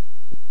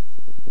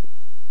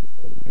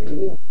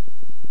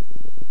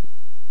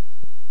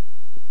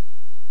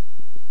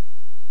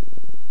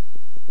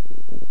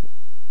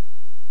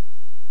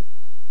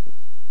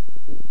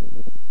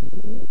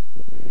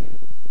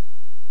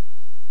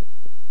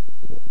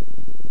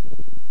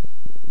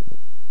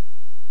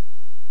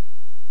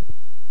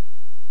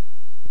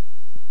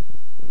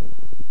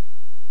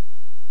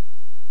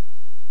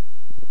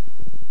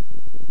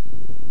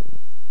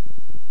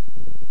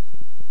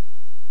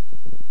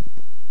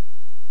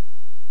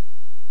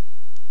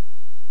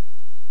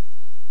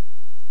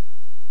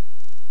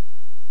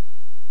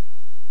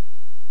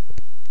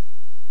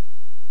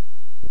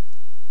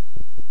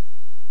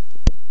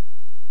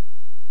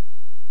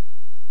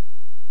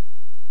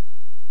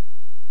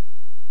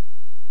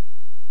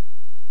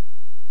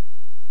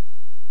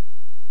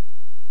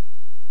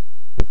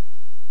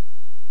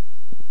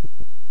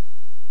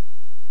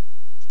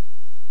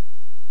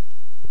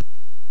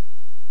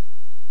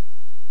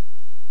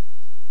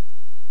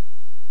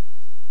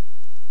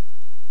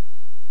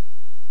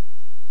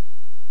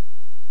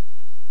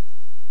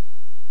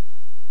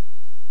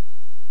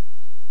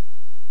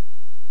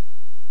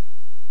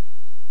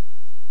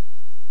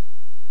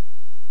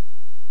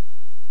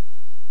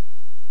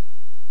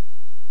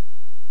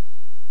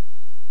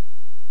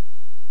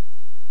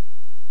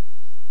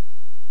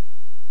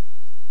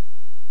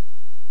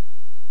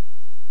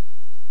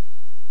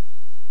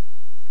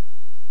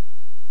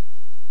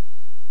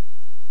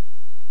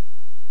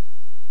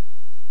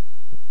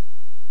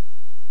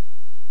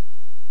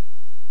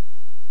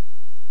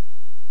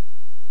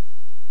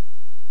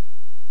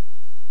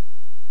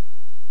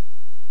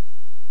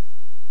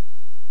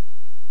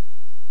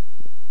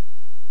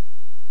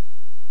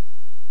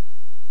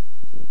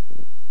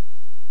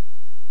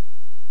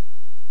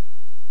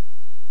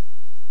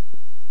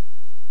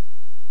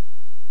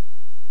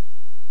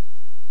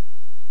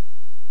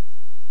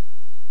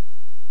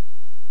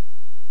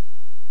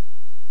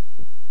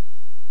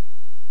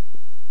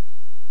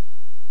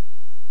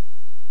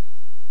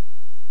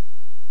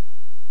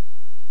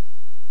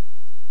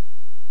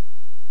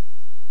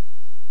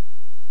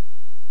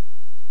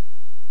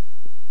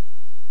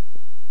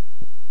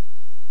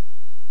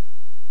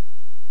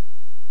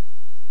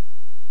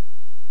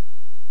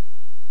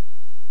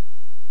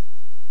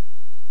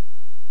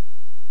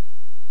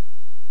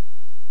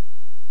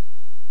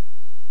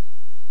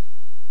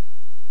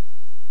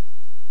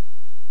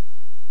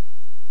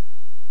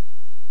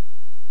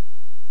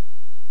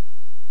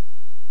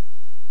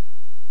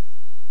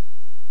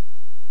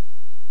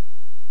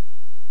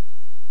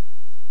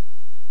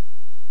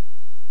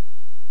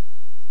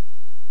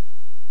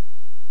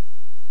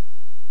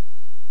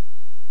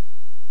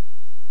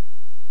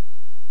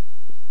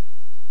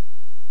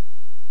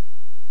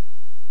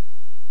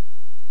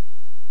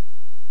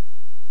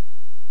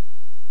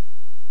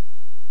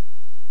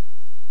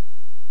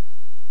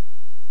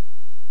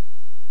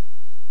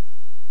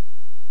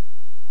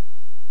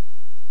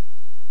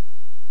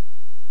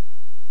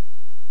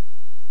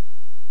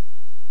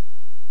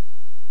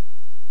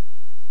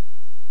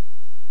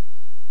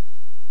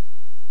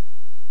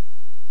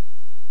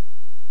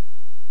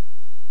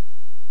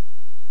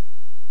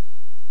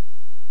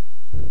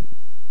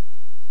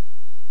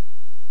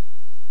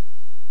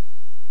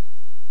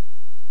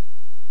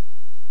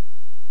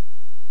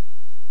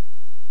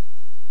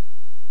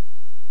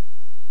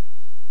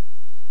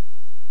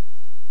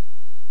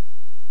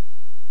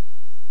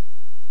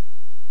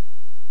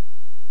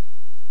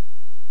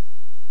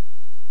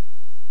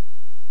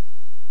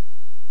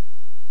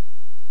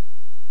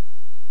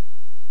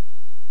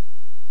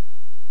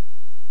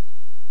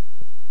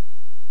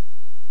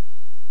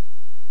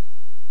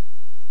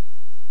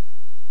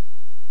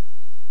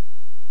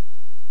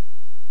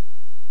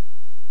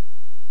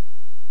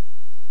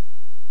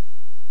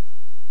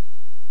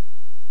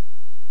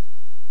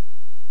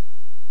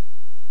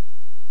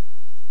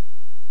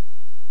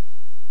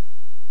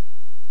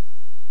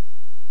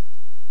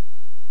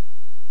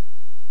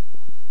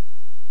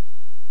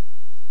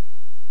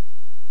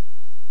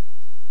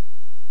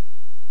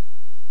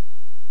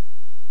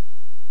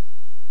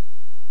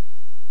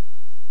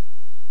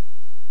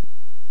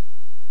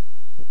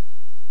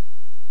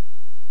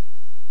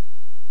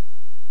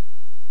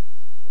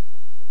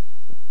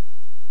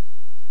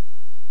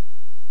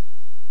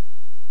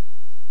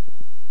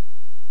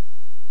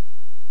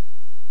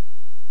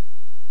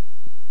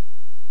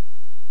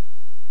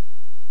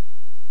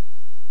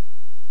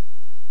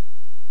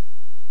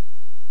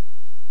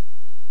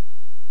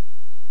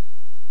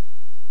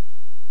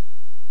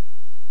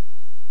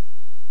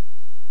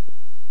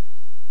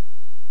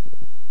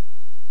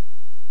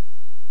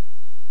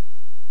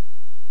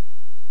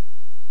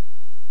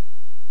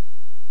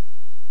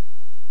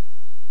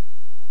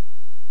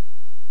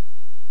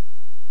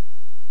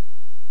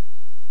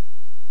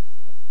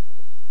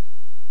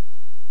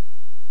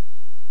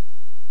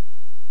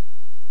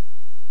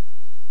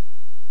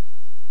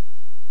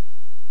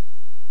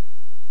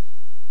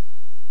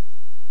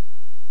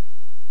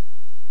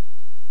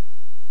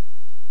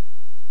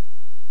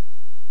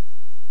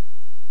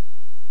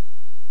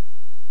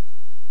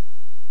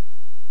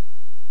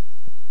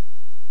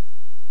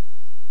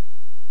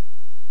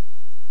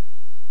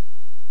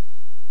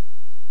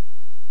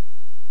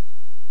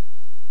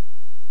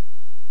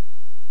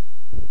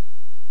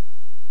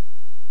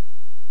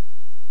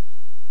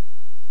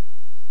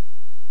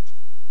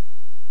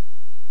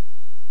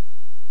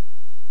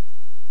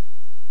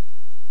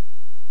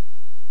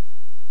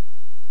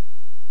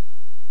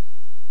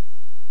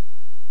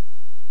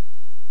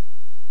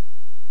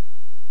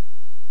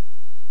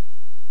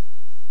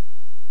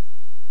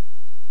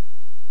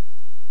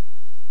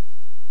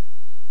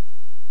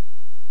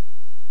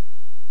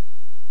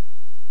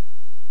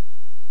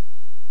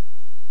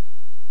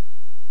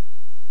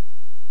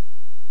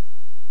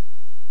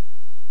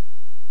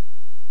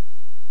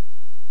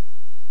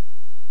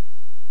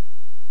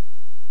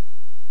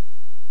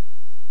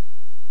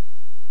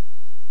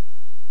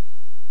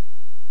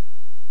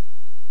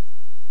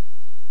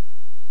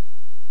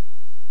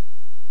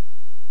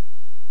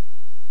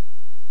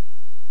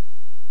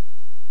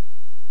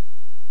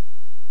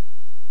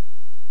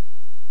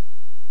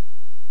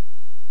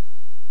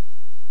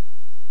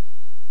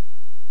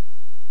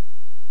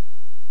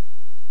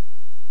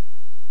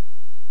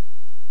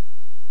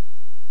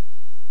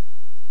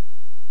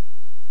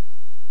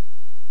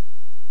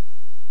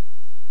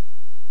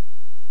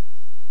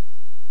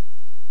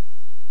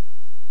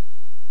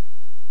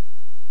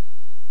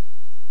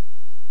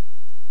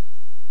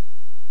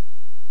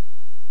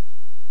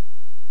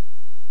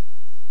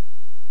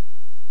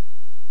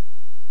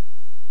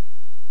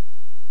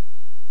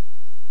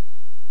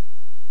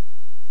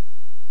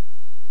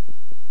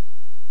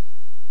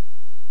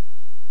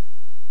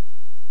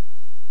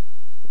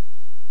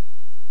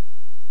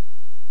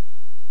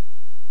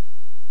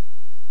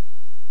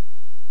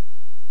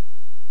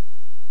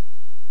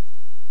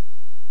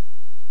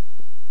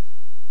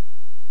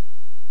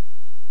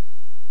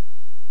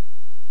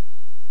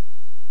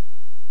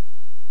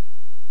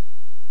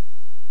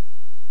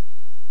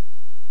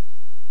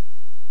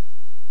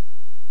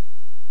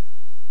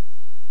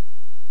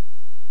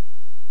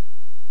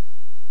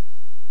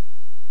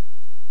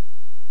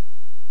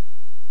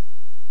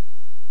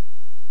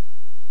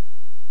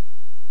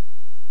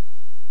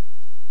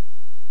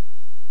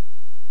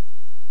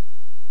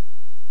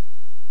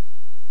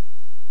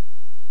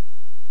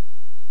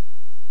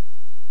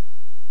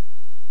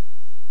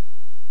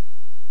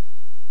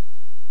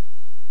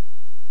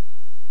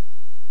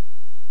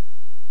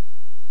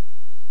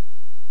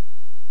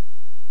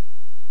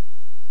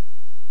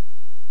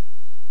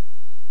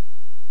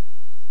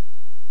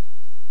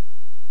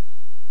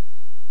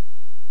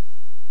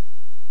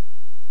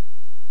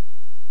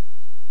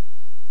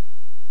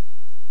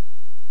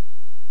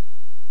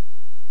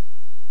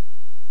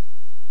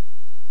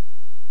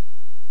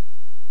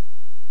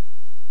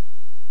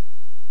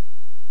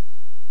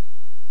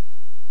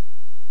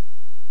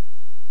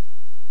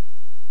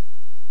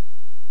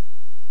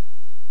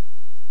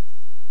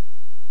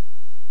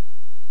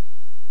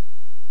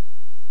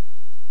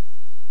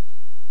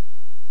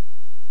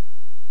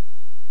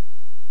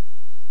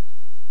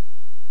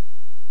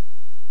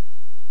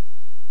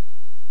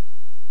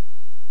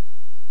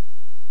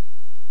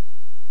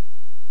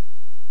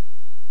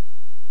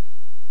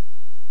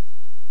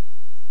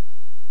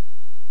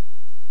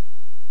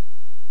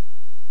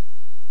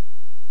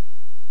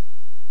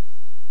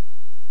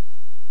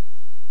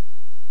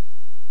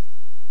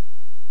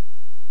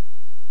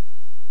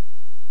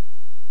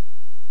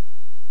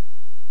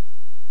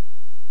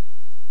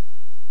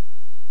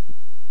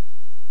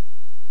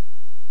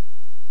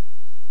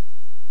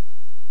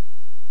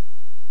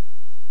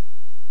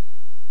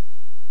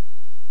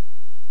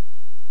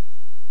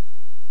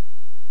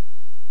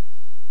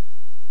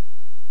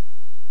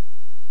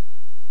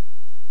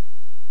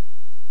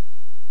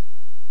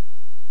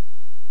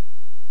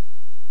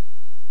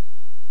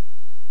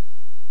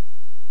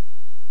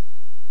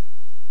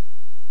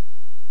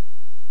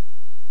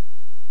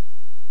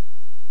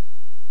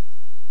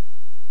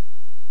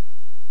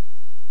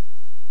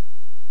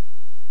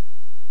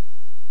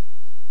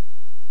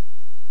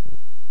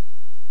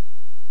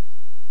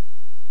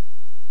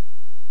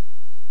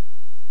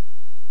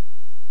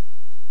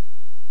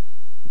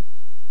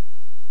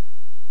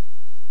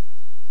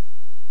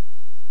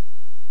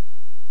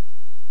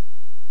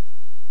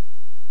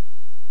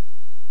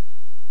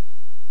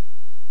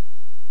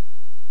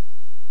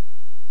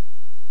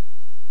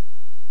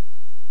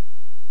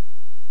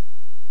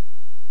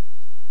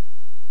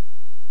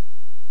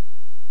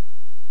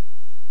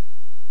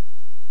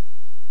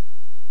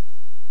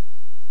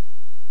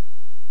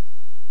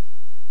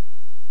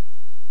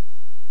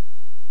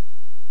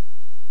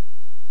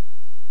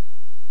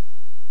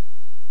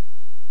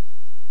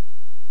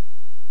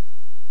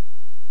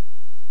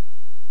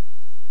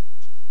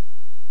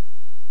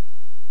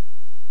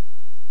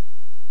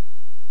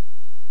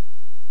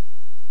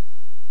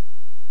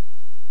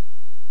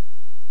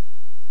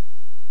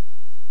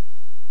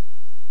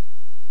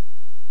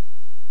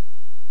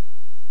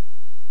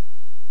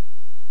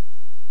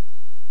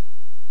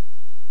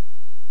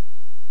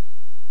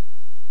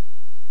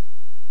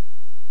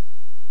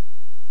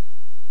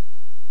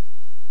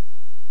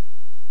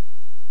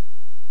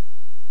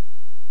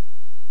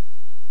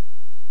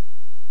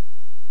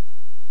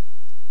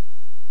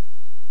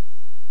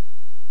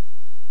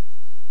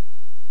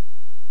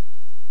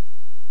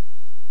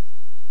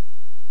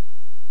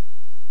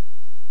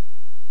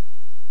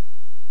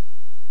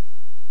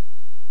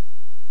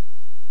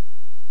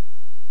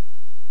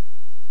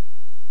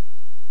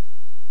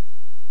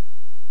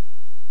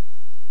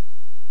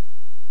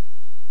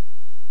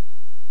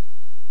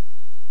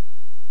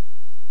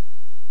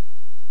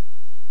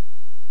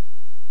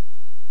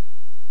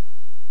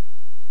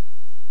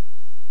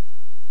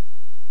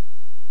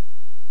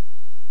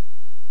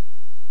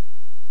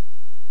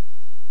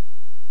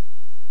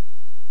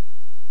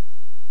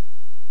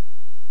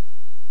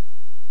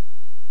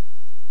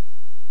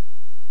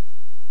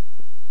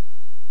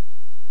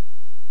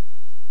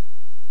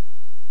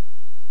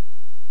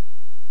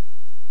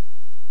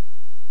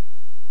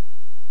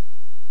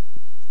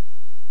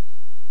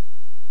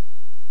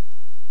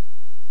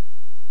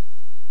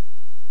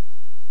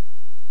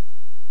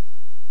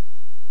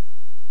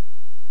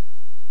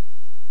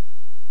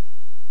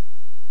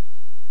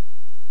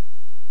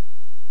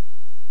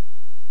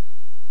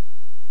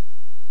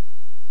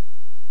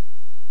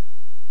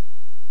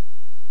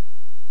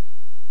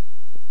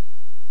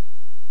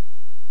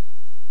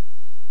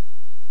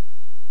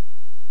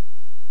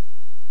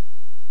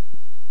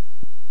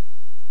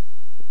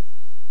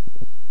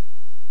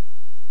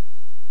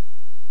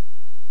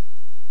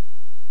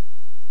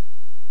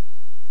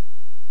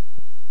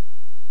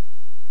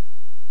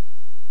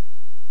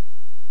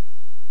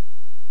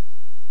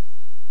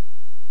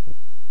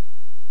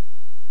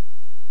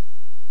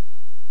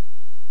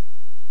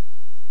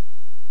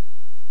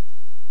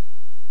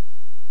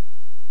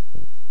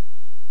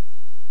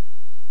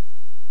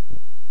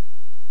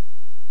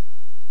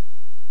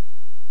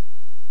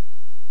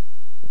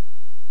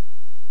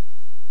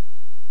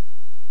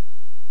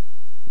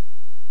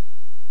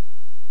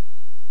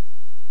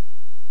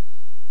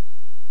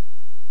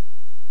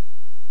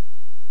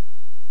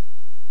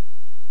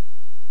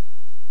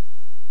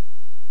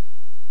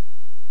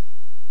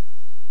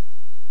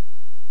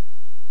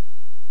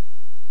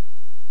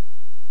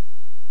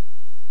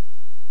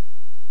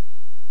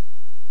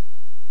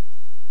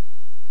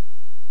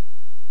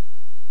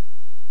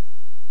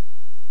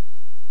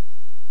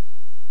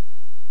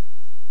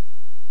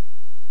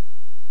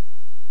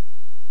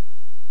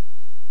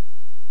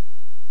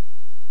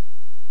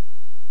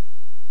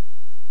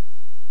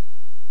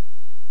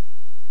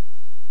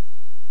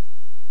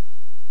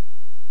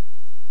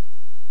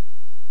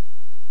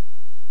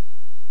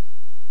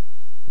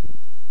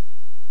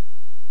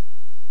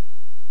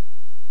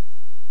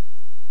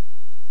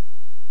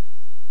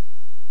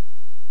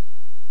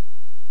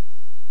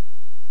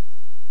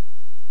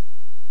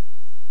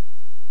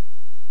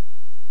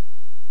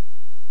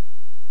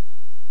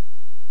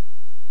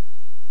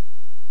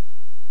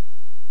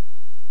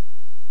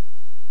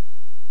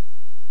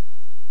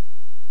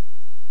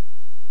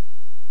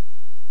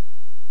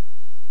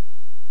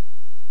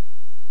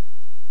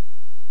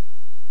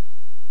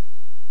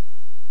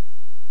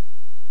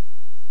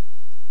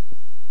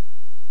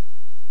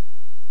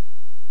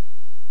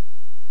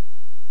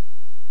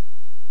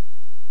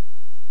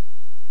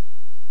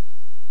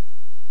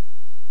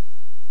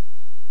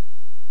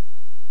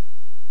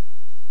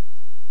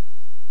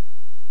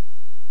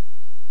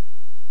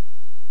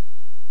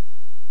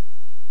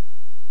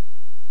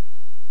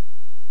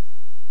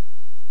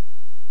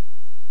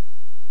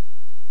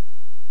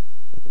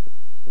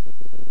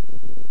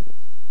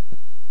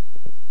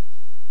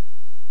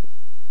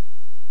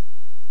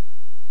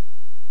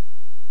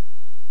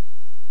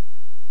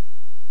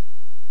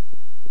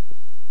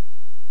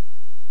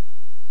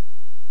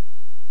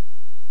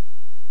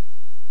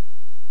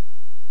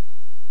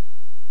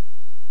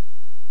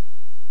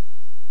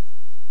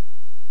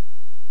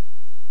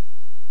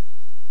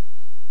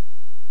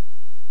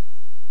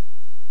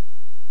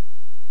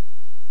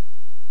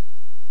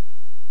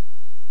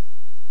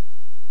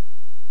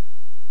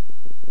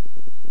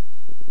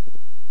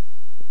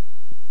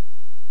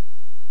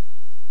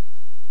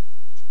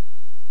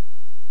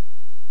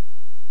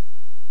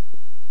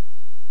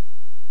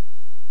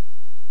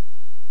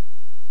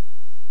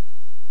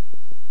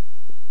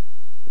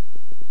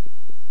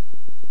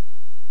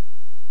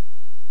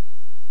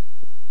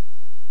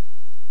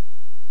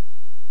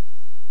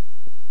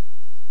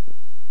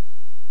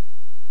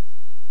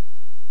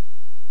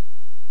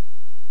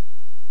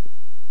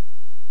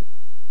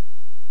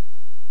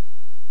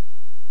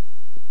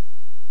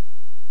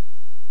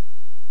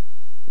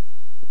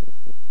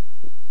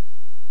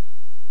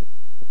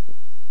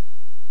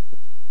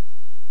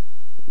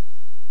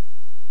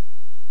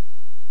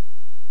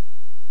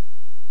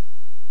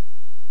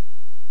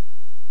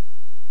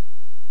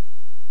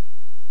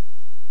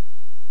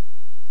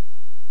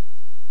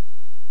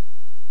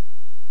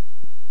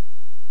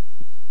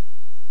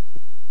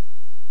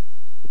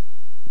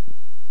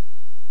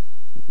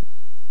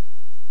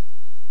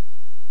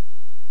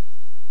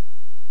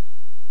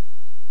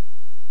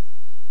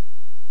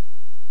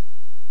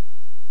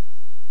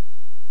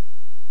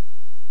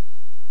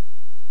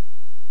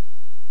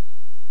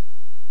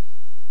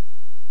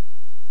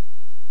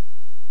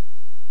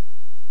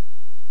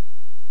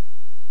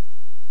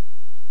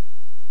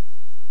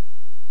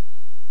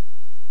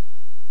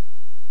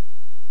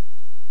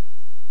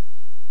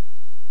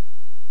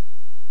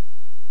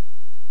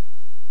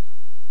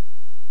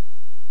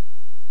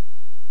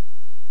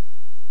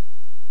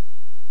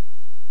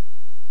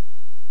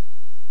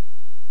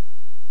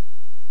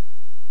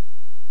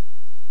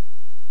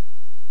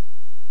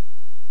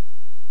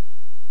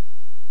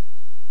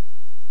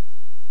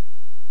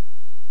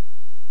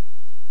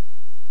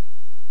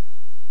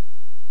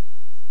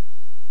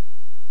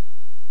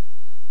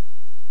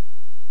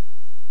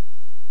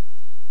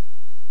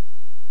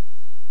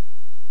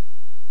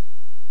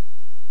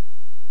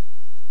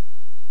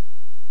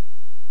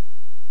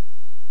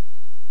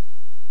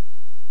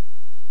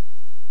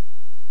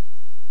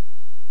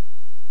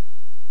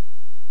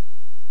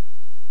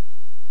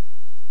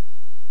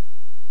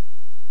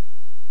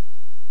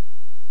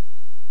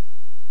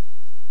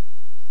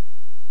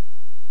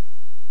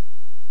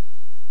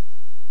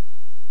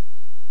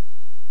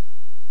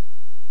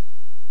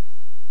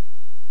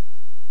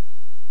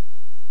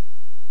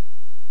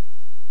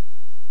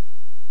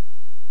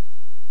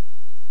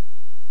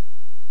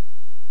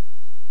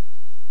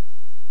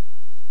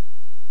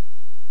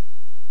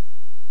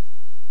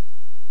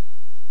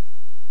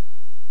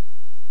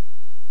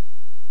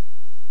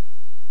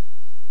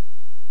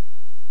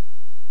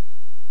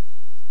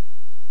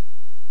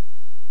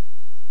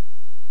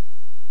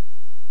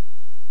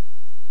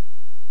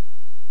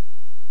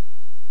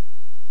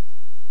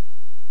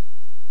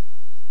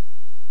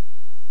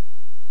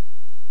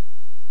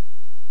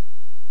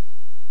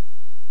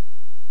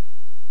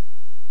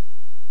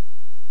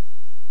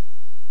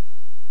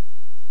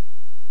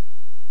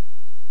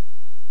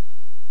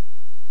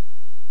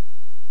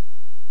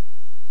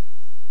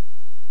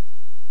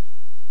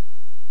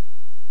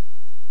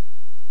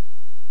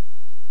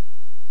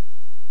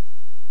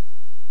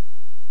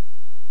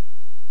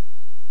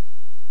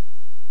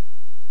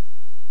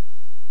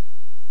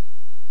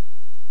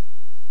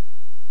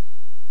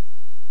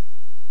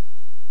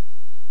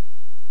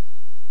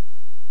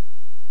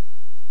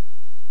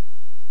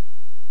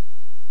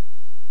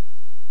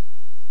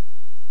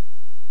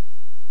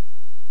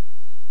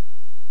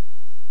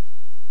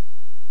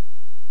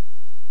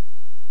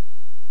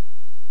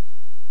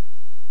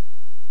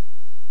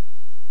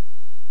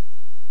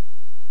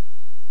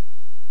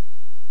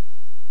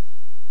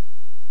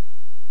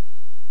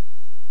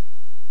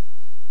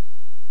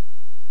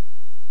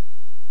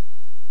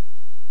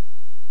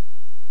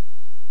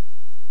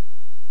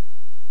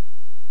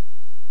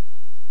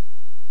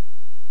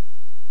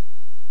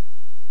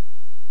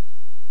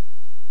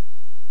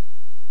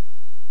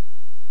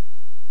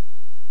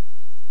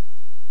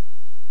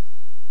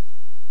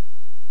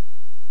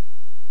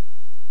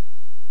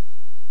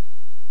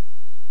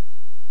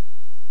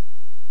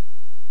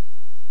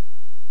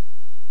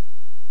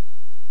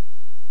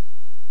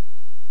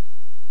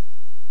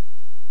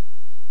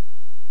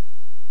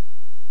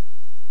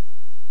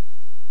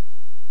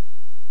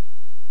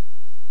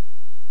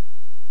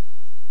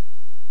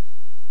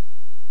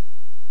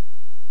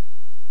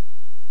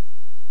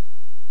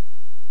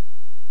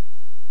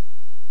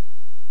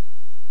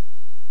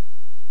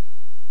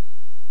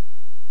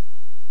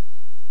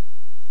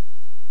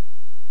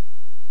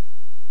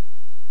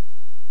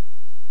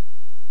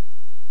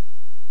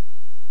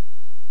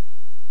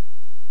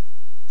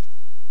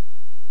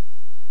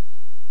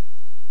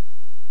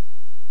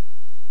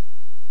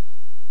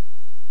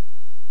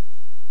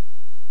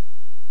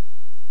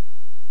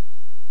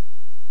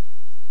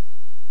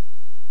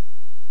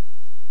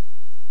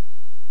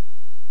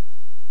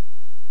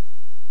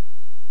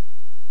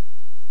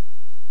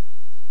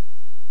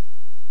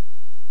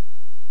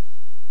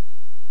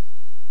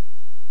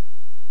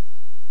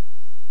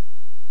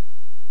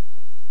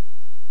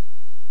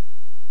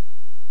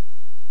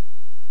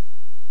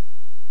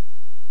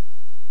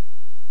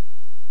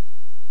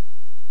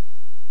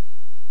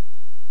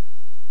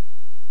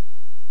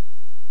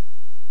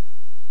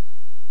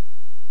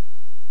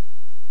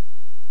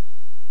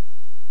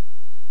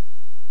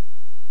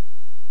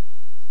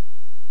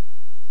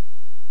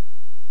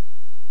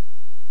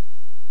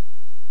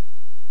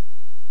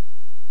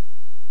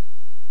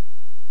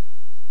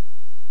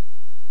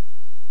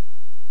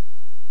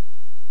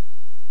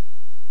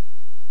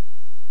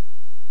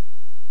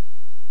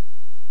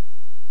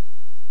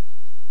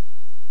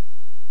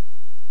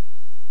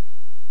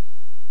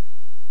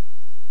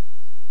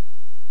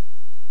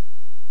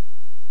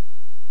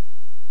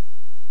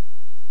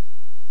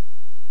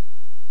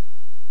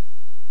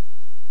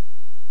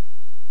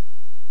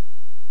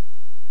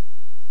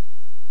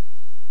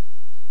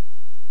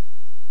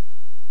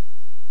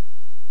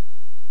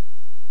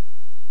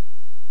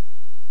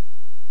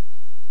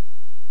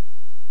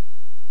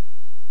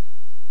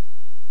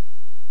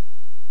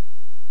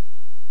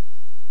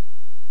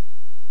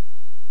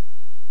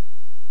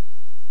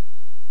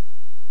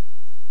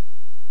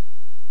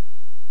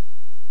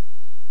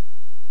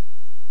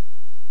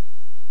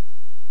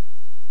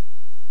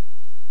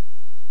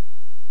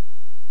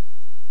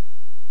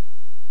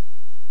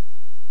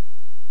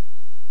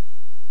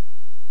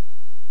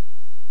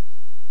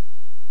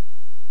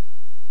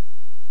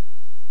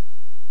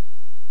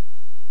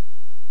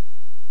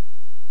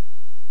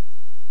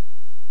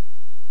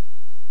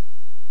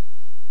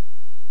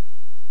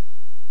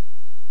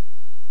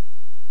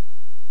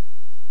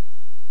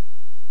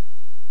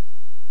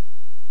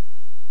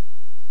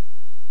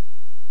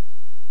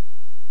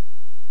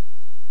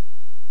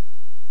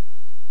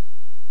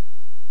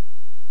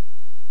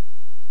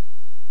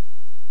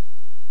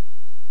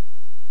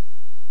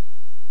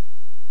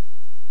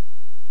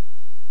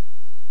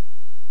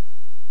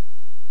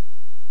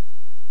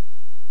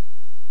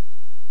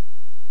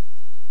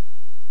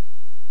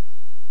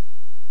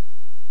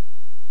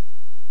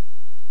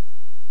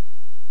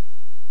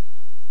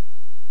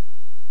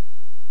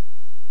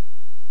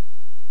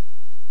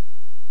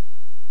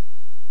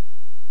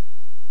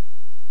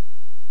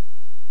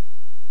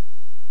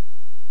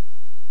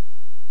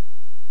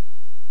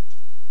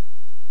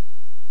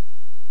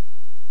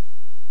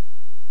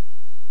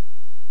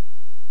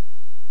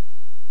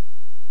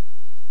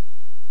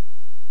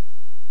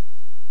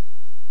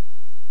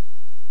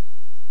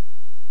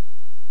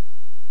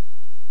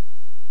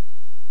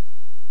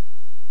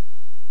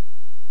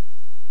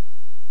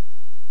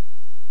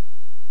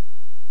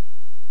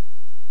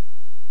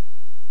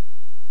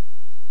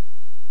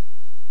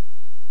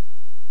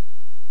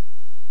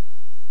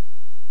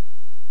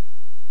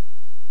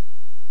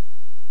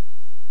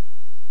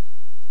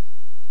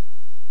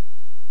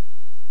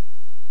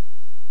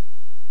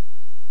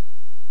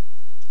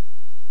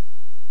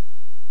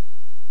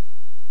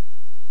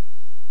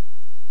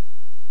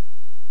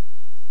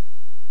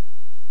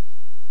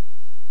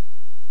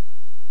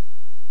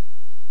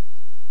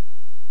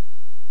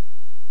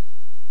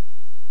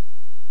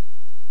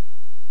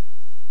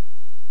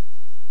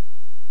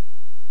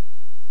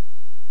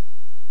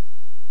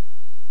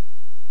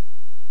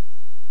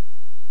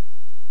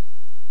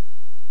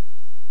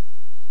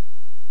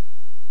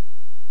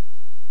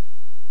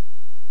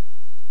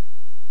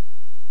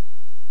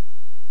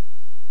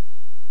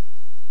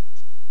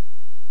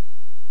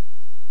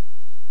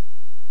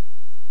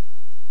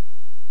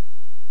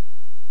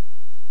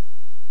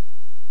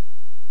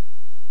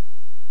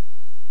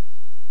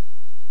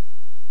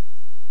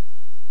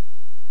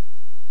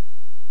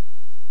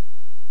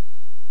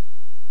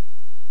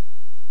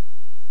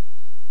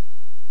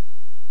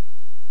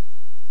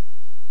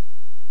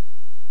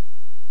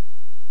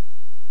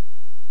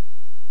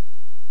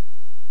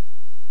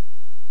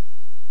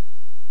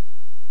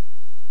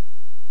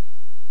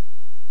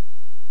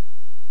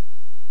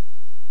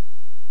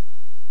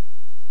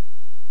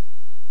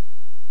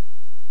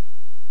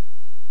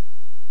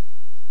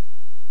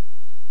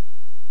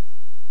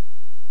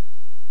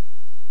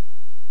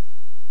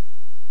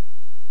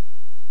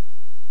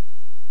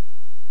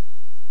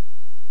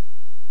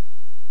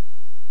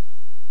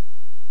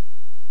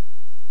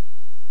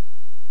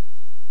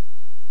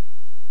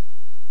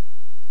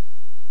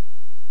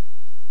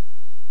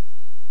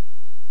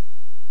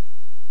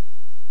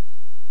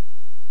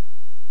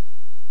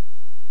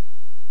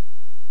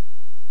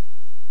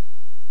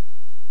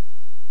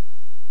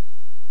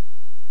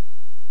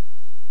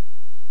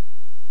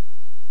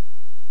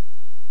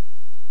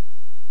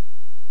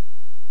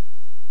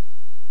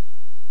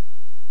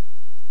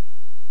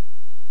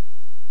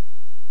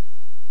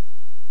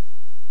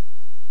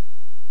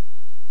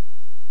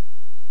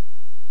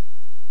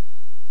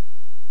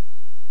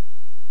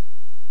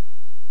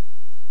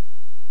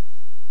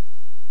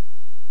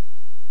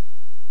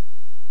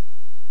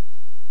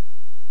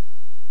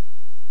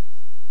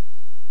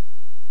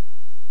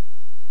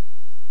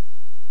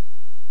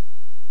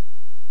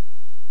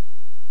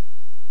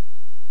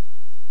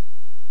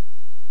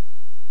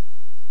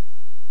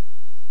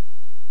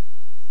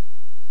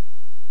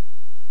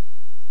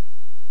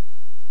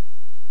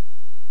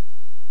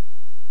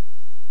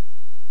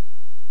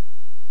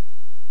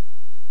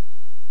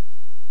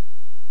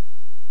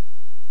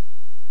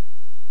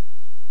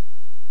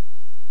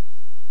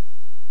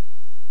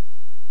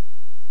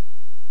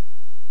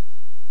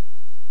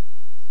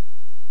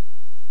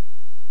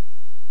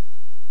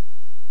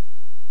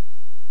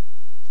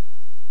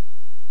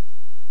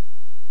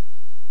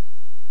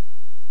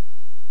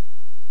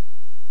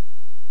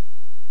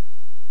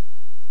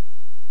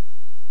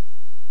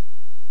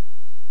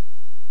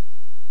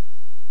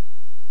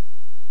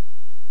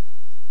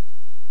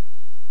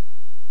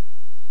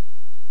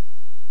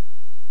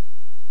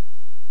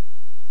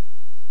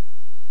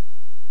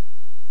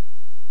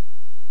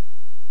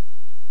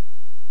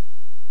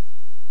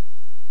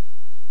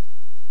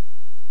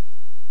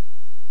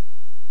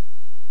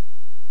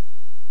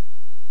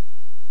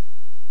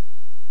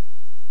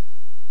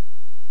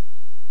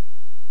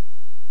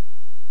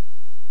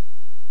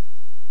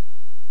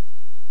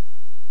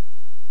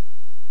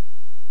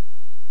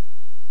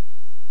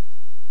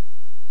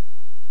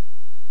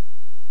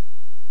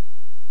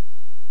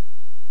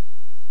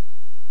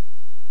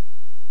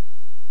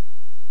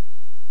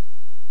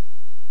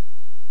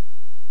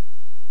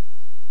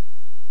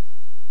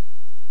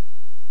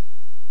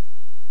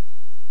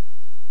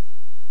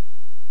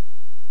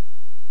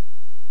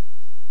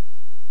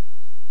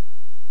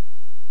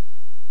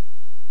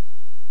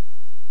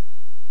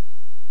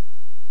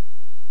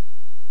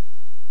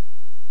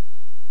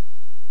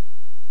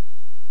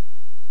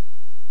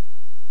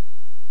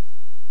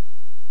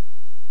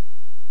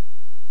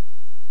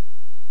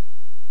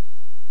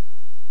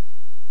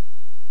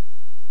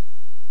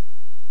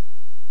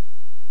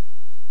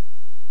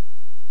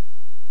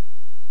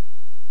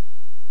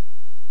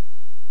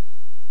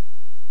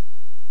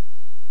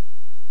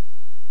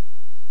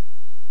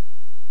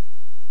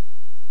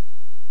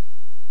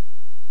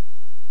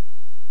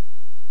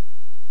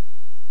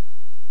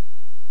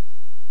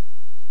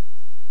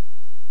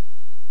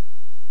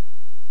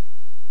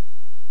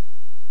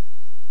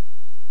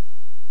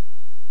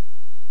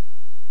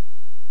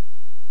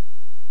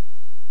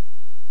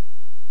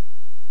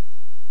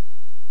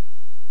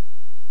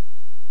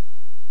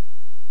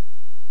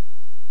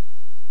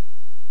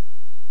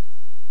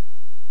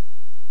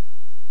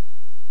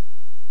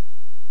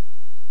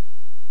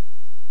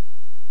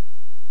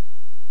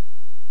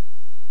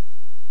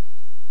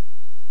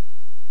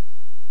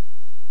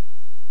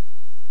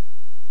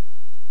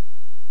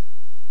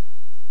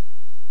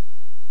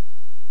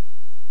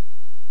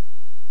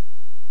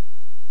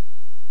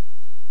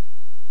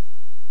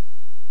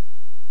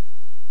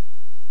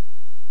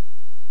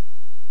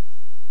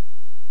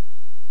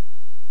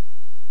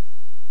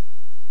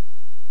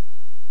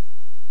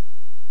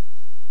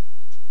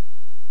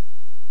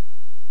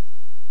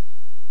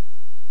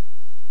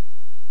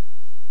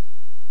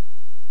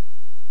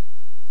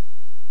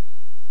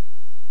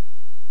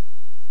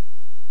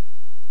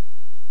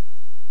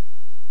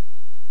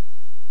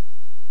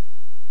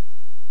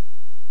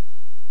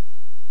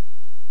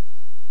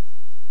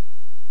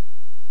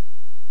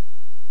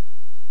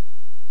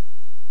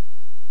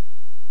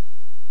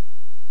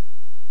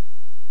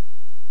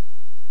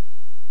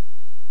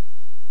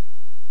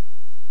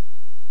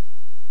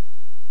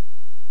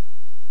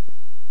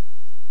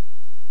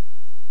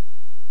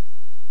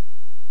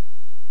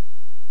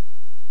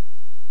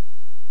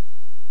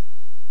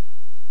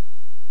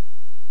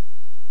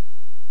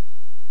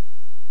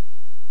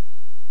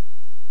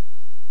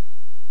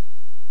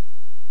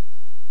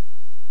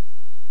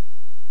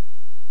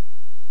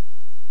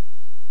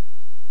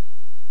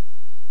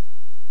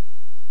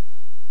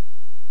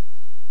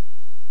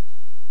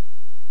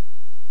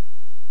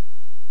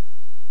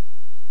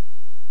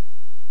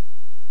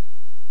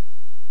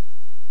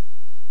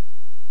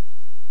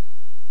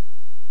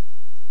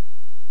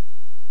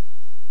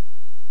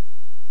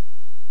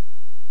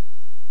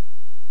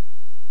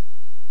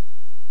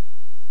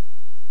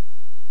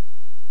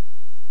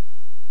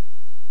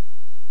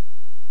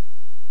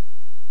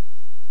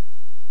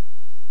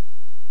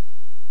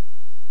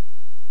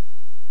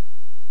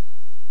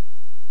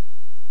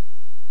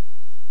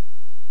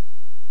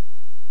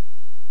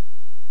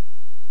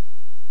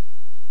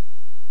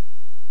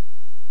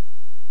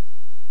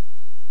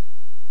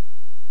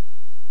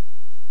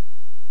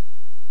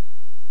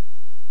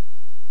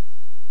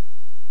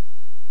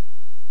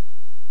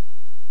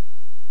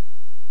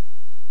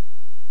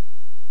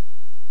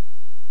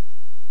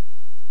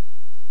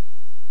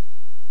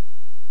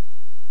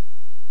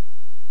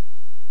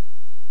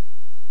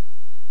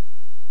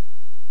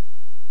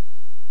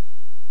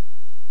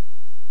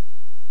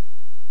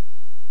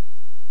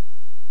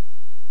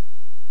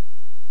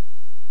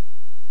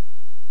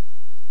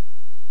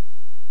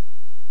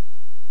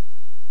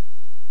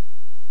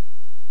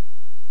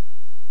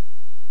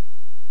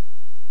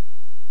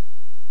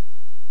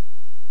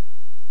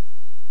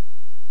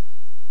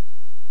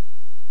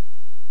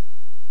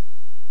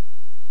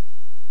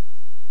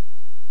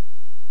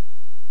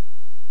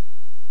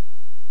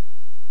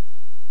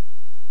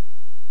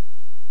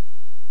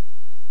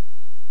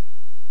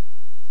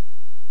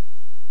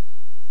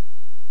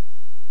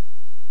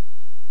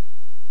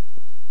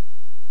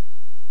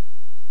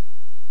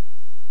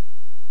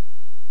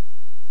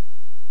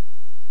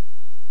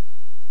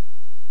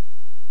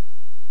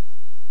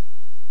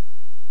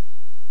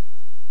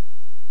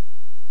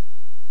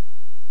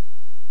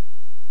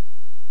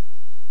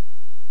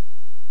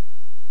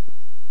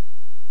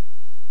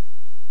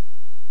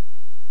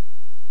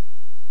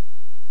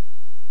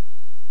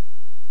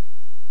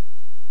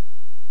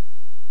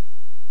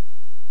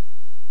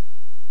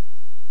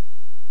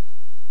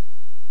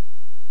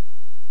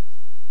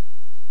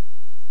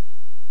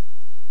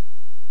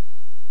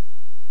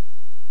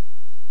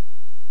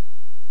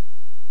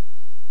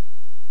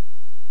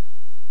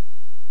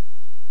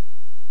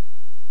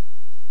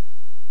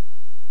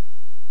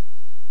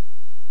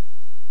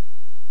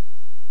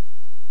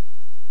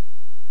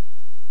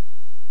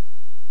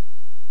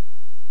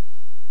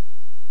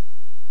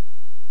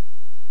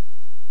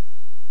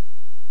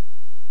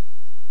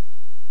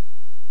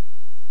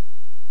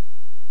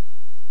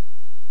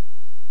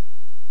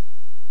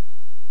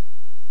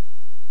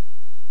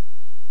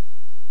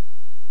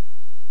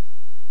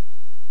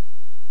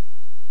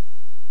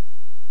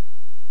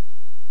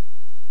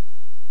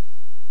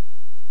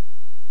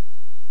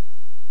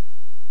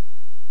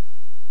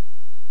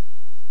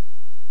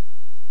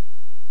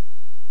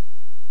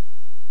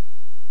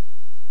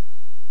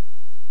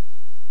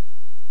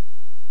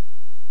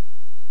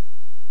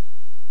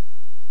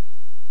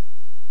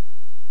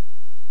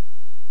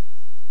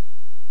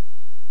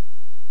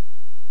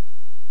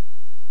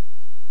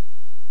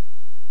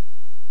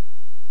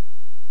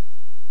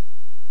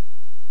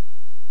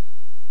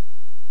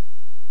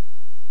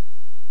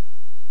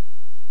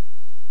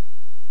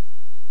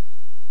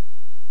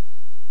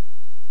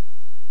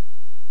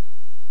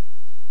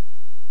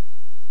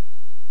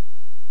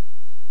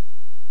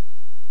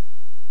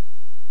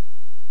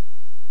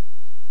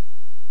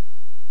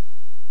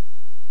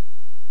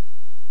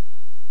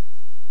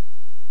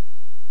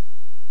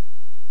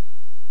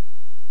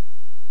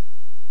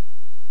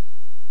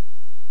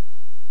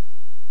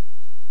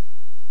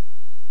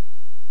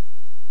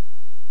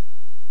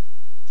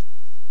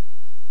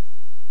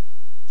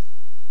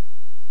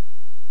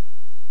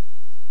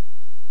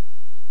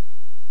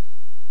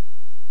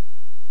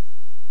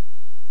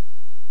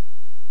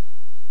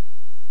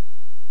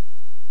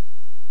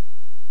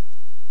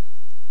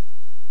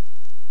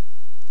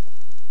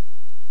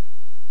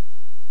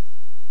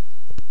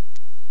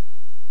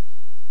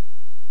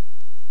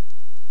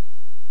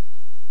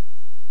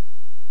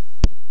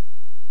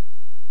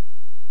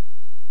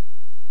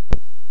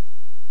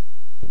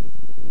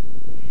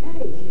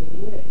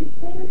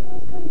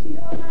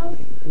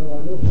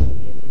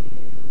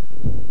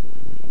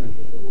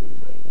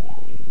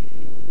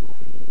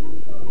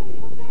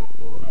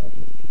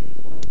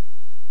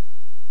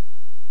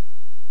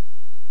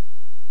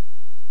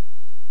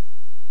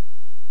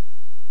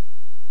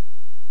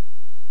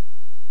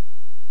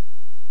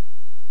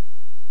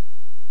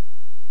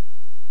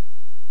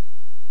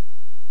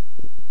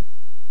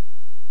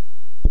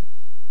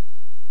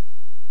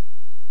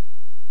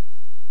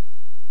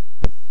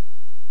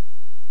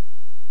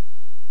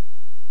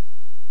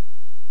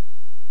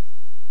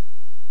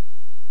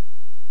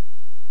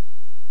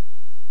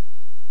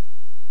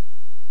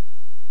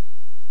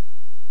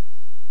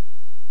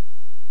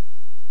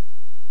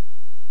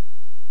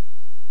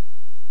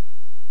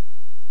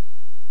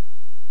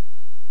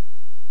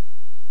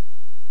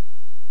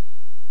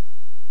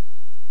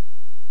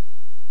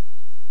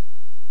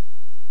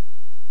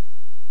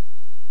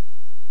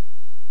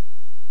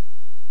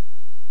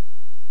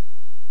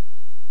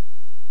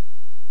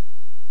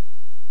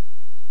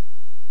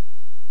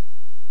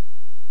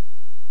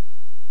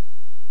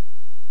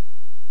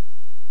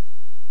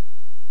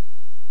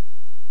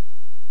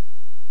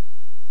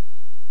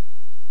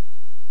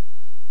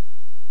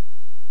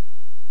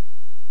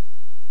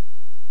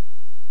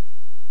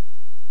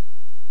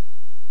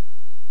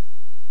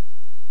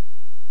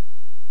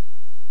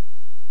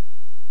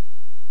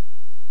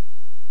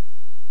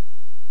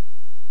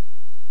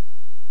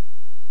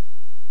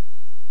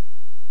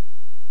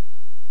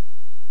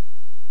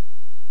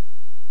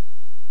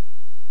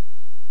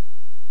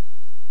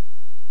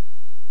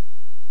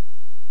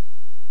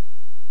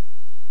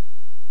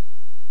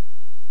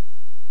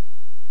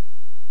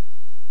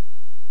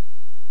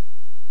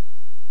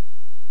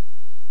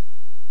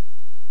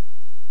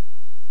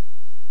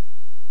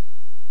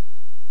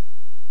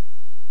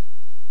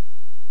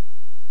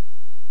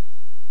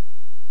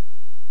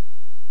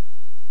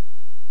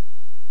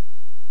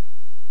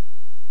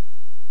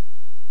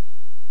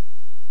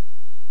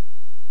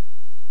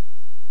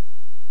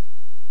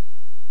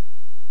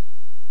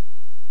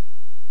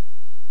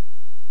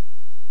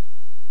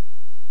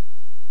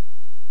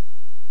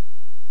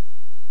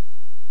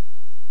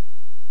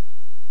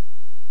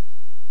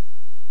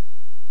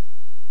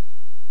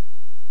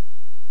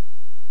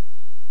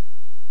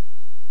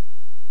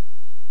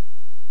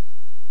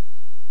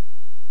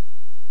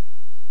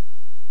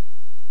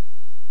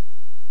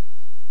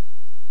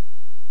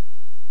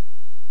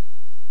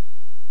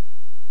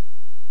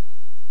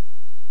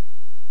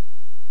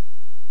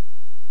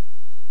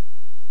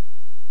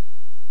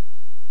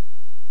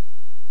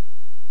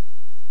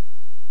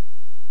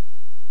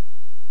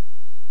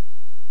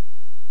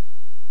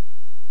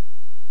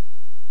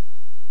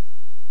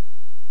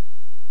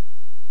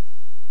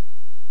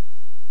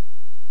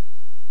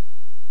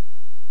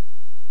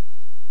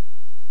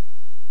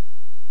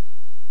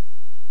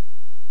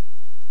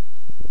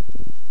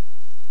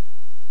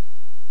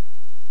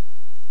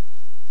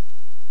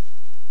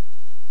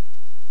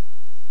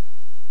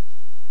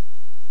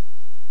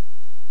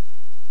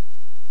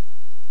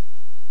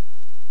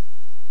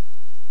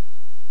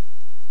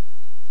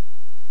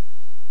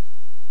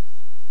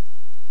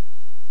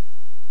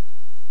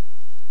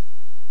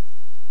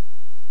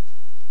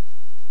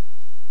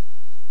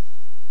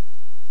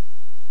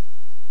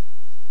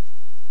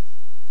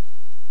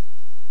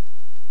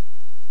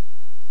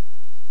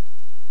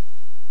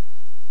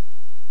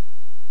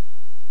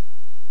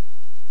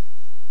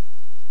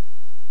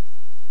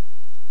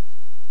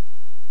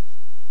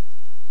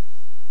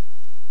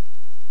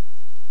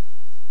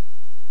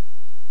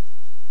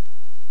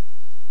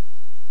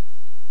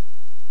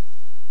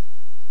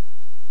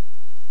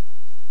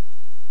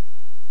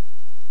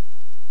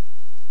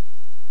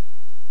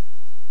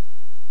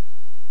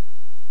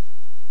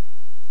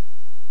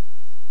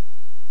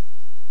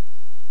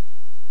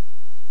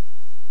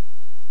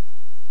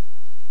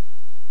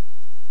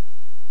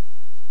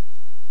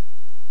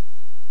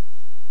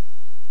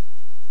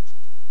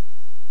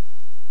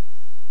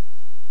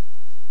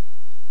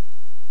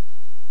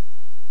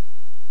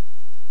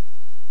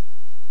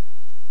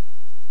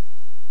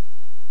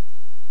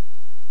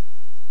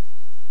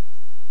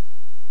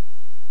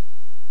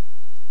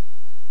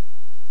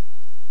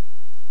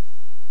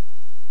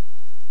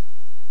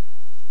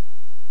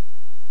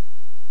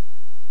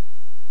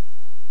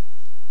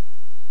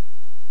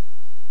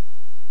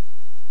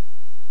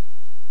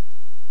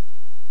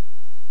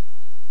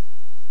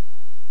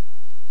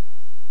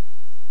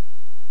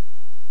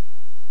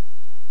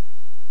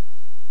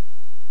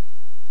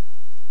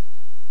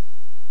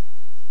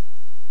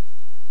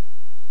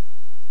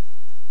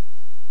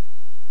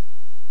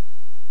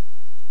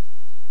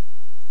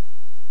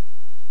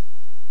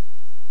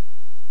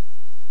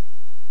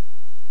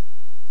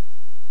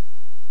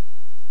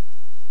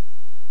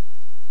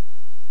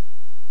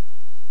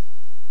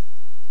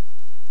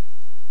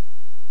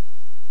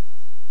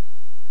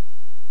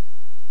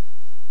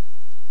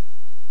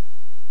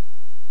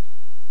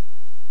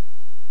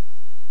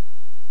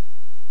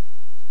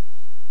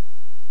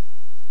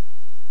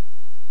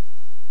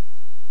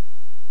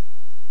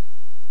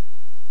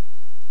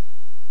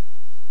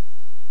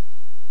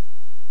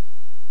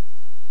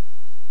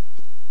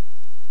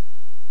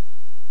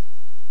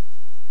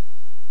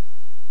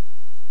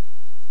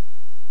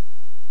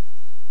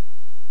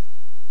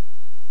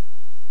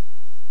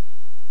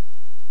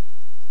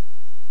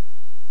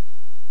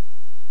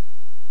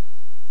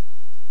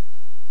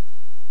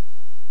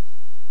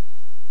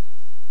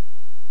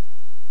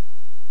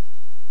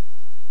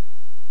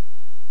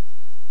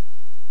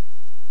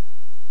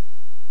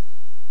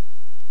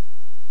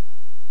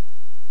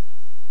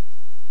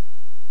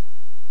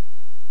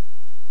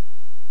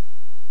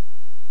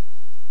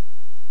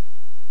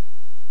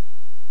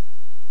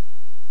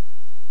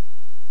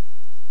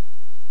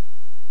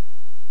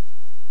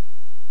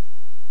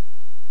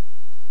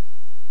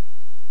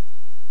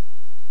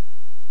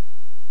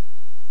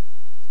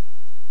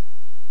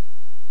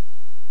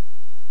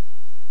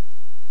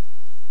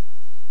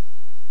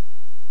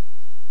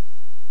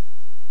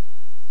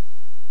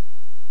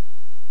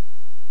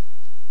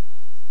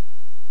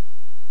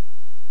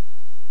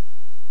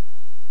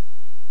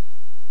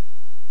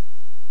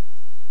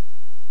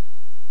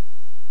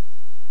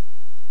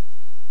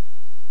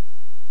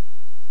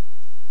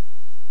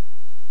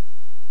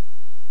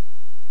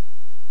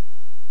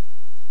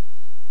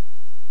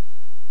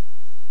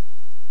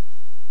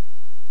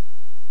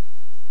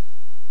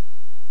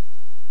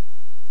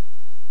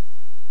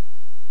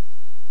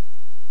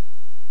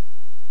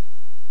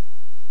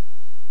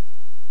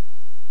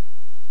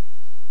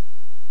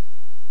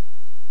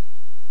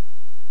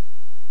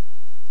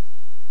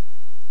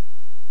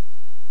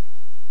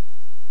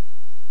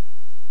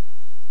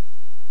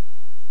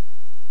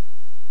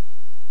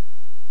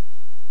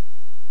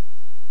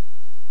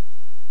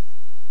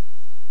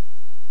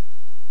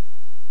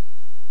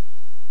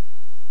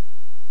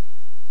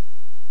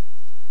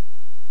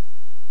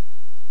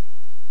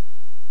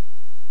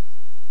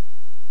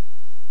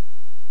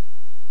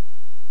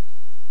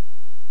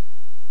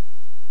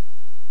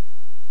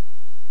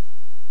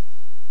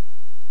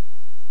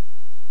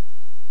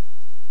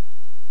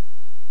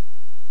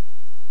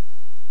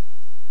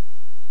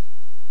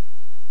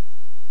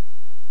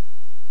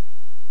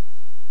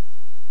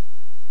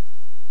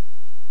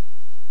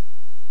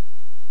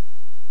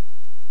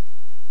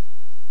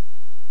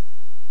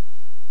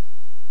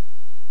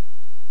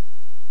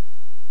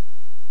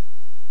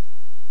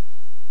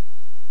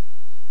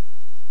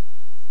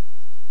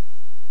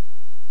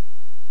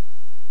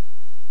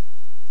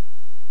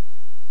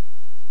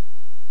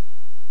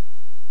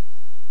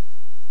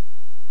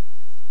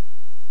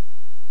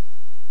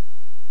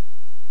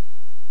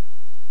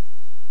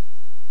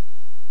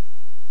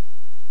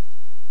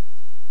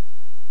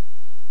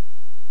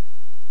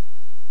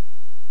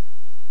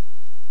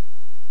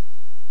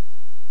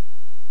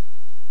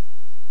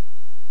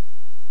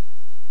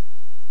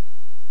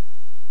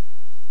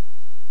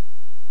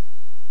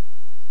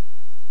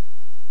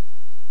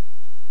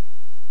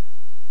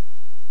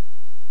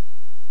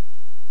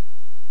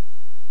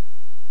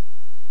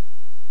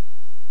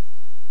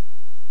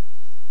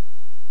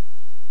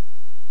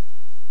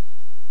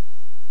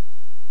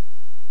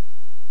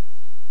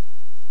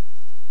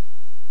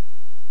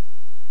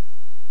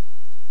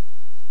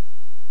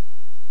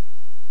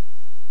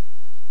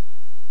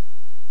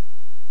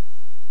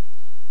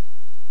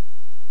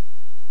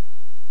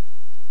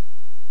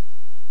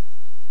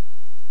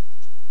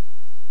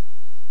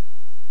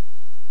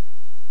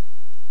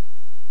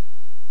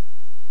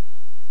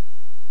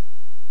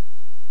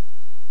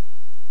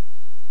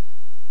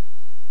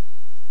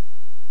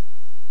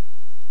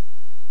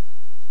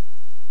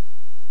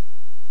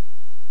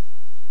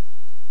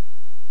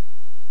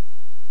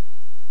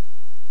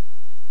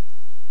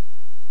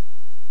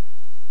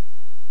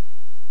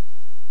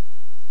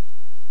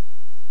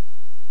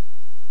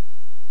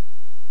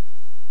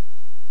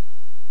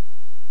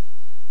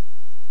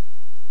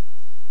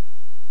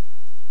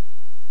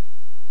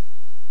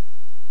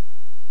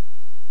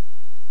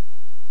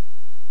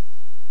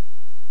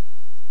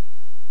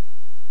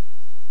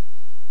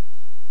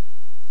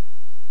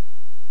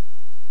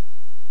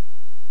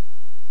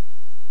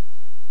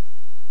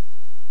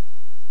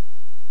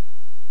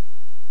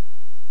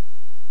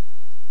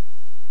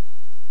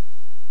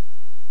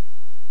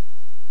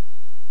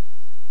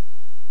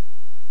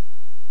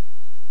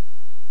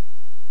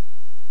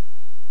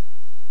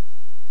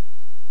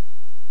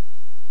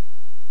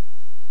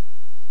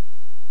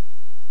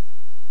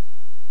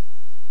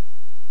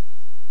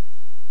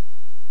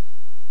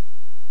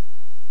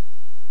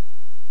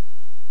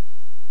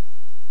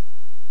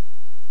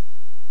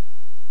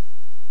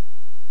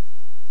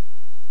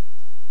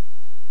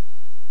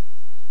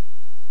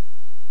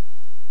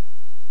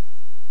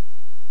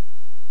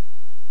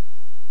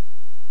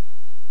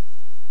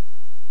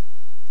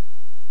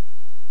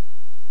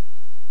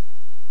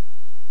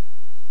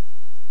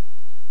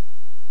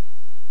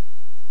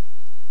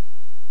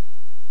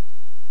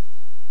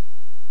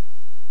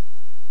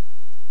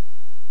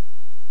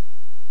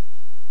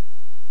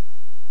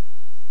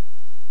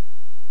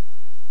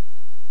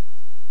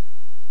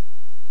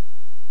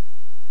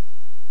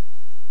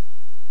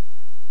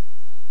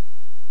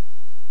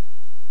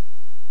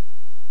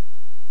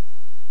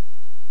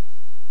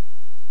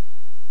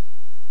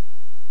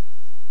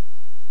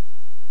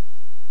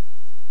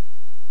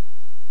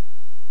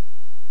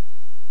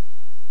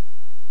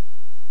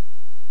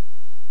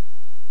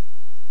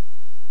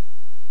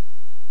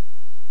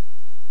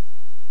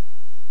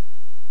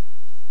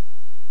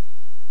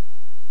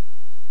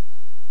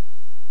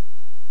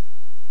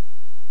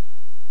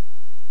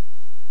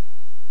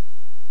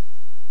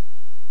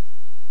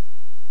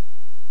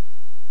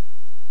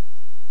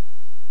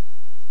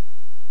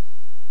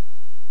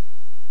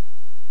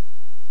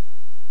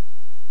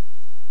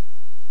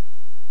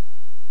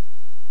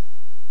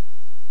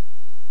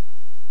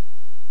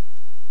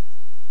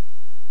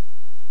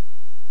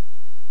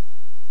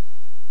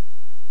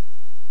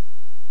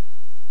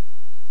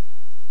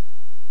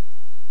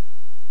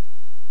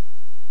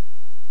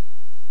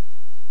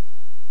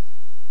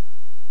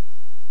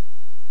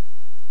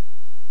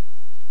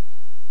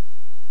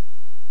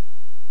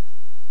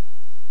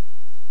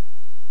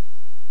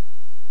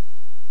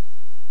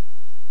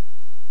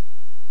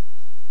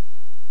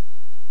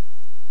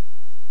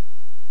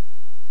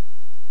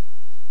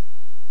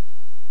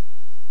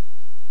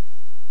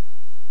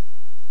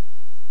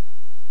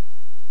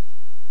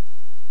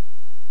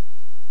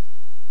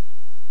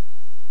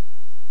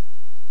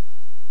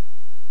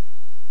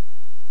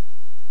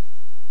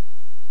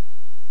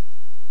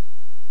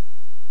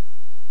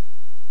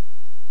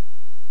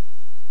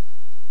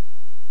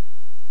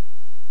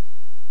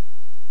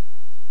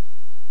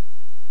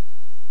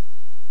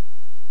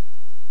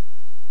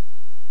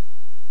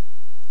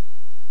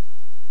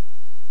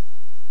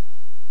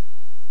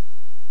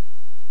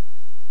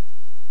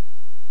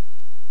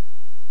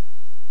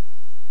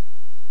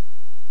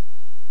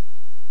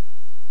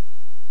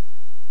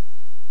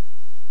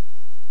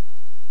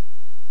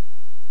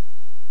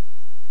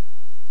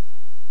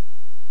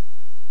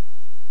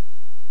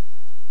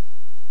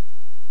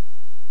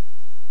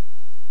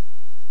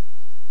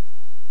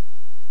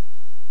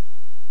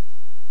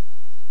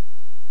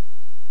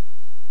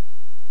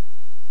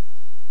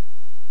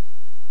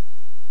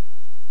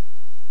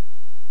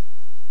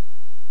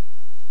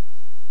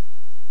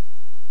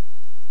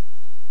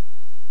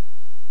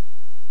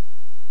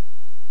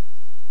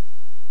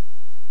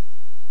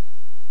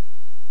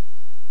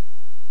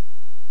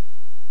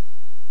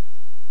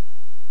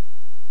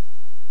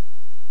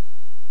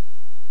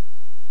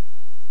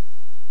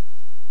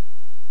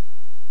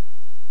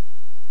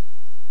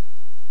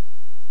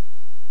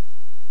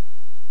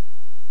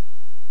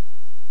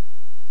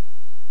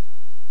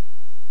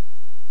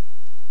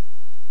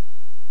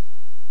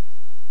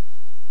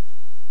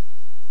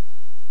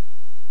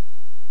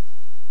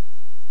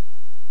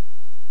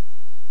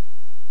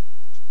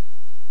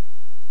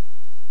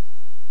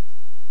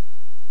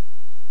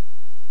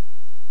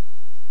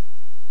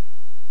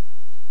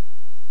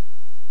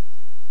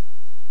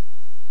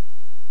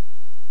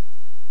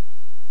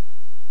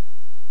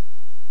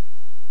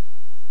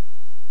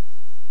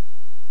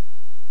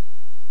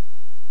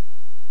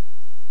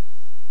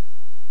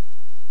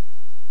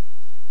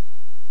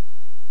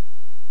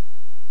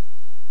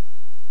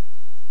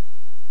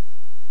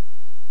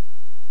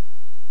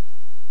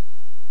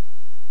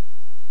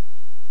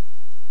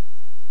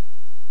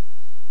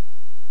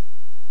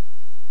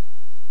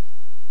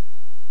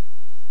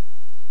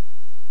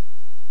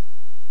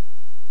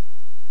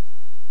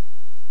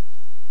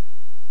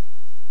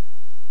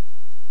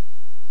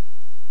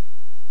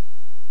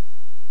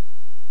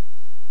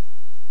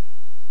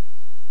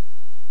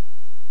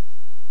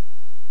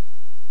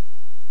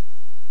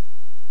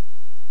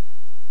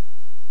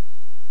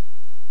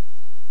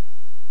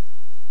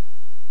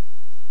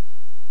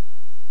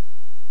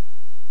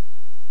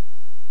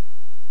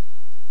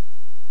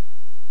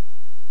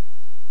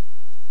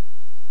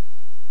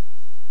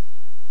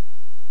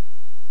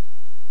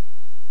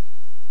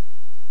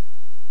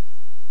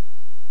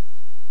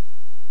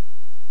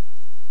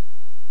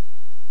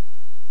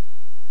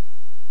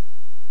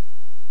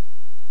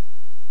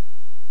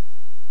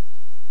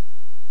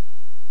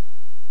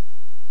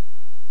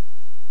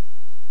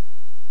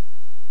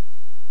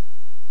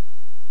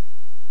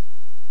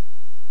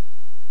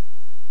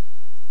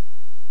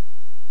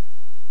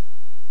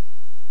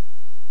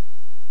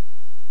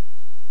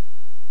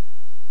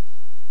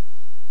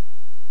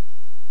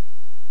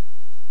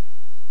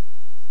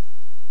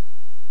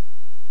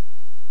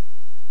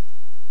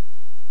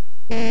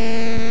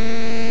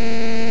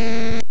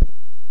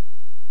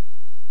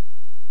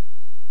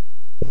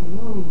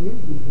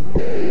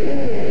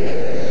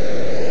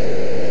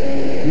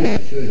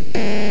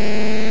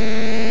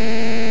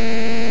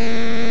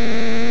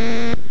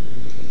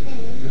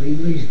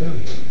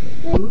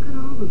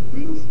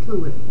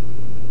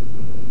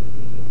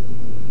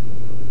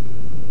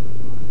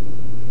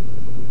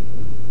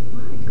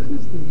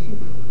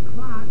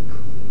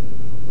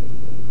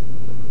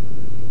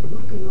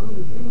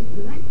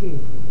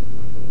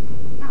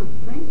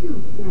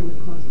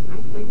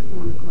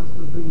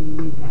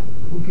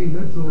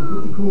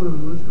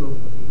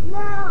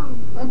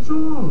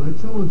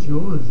 No, it's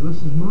yours. This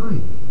is mine.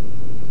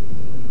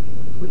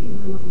 What you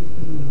want to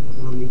open up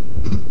for me?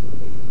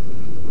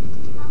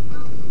 How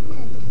about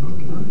this? Oh,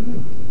 go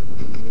ahead.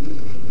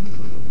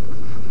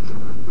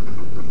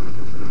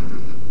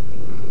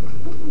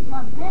 This is a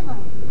bigger.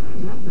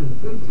 That's a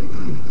good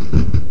picture.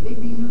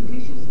 Maybe new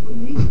dishes for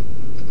me.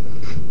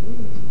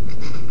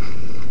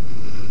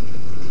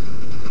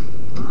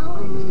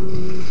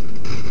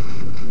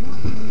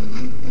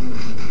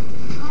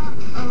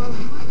 Uh-oh,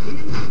 what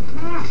is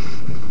that?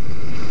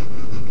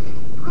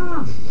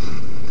 Oh.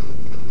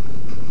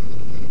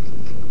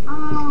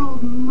 Oh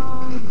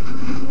my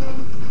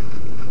goodness.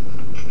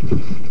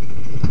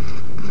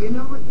 You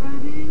know what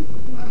that is?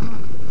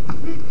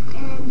 Sit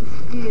and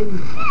spin.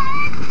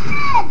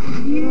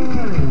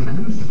 Yeah,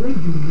 you said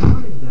you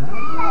wanted that.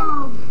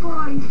 Oh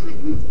boy, sit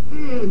and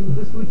spin.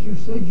 That's what you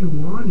said you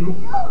wanted. I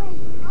always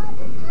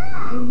wanted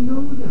I that.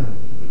 know that.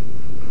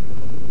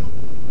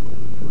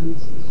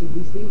 Should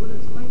we see what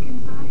it's like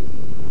inside?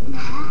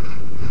 Yeah.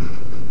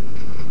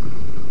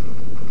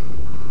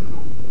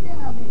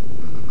 Stop it.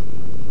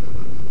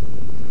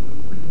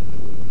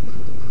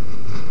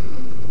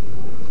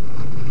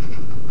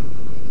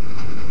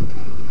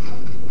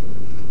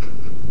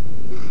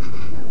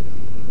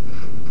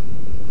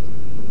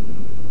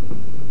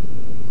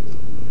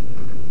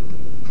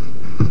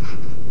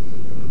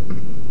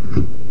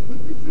 What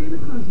did Santa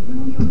Claus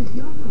bring you at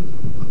your house?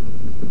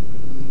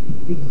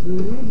 Big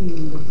bird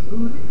and the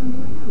scooter and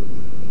what else?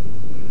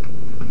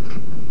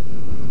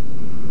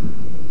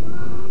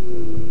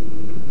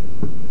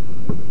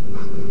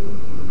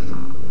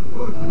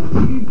 Oh,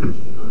 Jesus.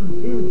 Oh,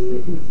 Dad,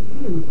 sit and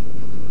spin.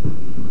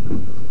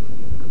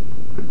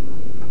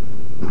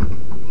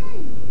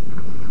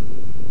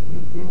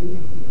 Daddy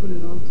has to put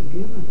it all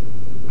together.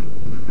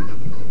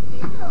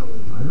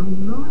 I don't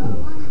know.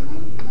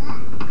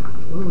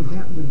 Oh,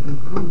 that would be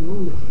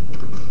unroll it.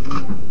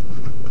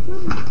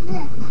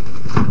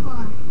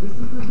 This is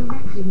the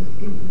directions.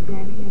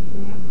 Daddy has to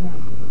have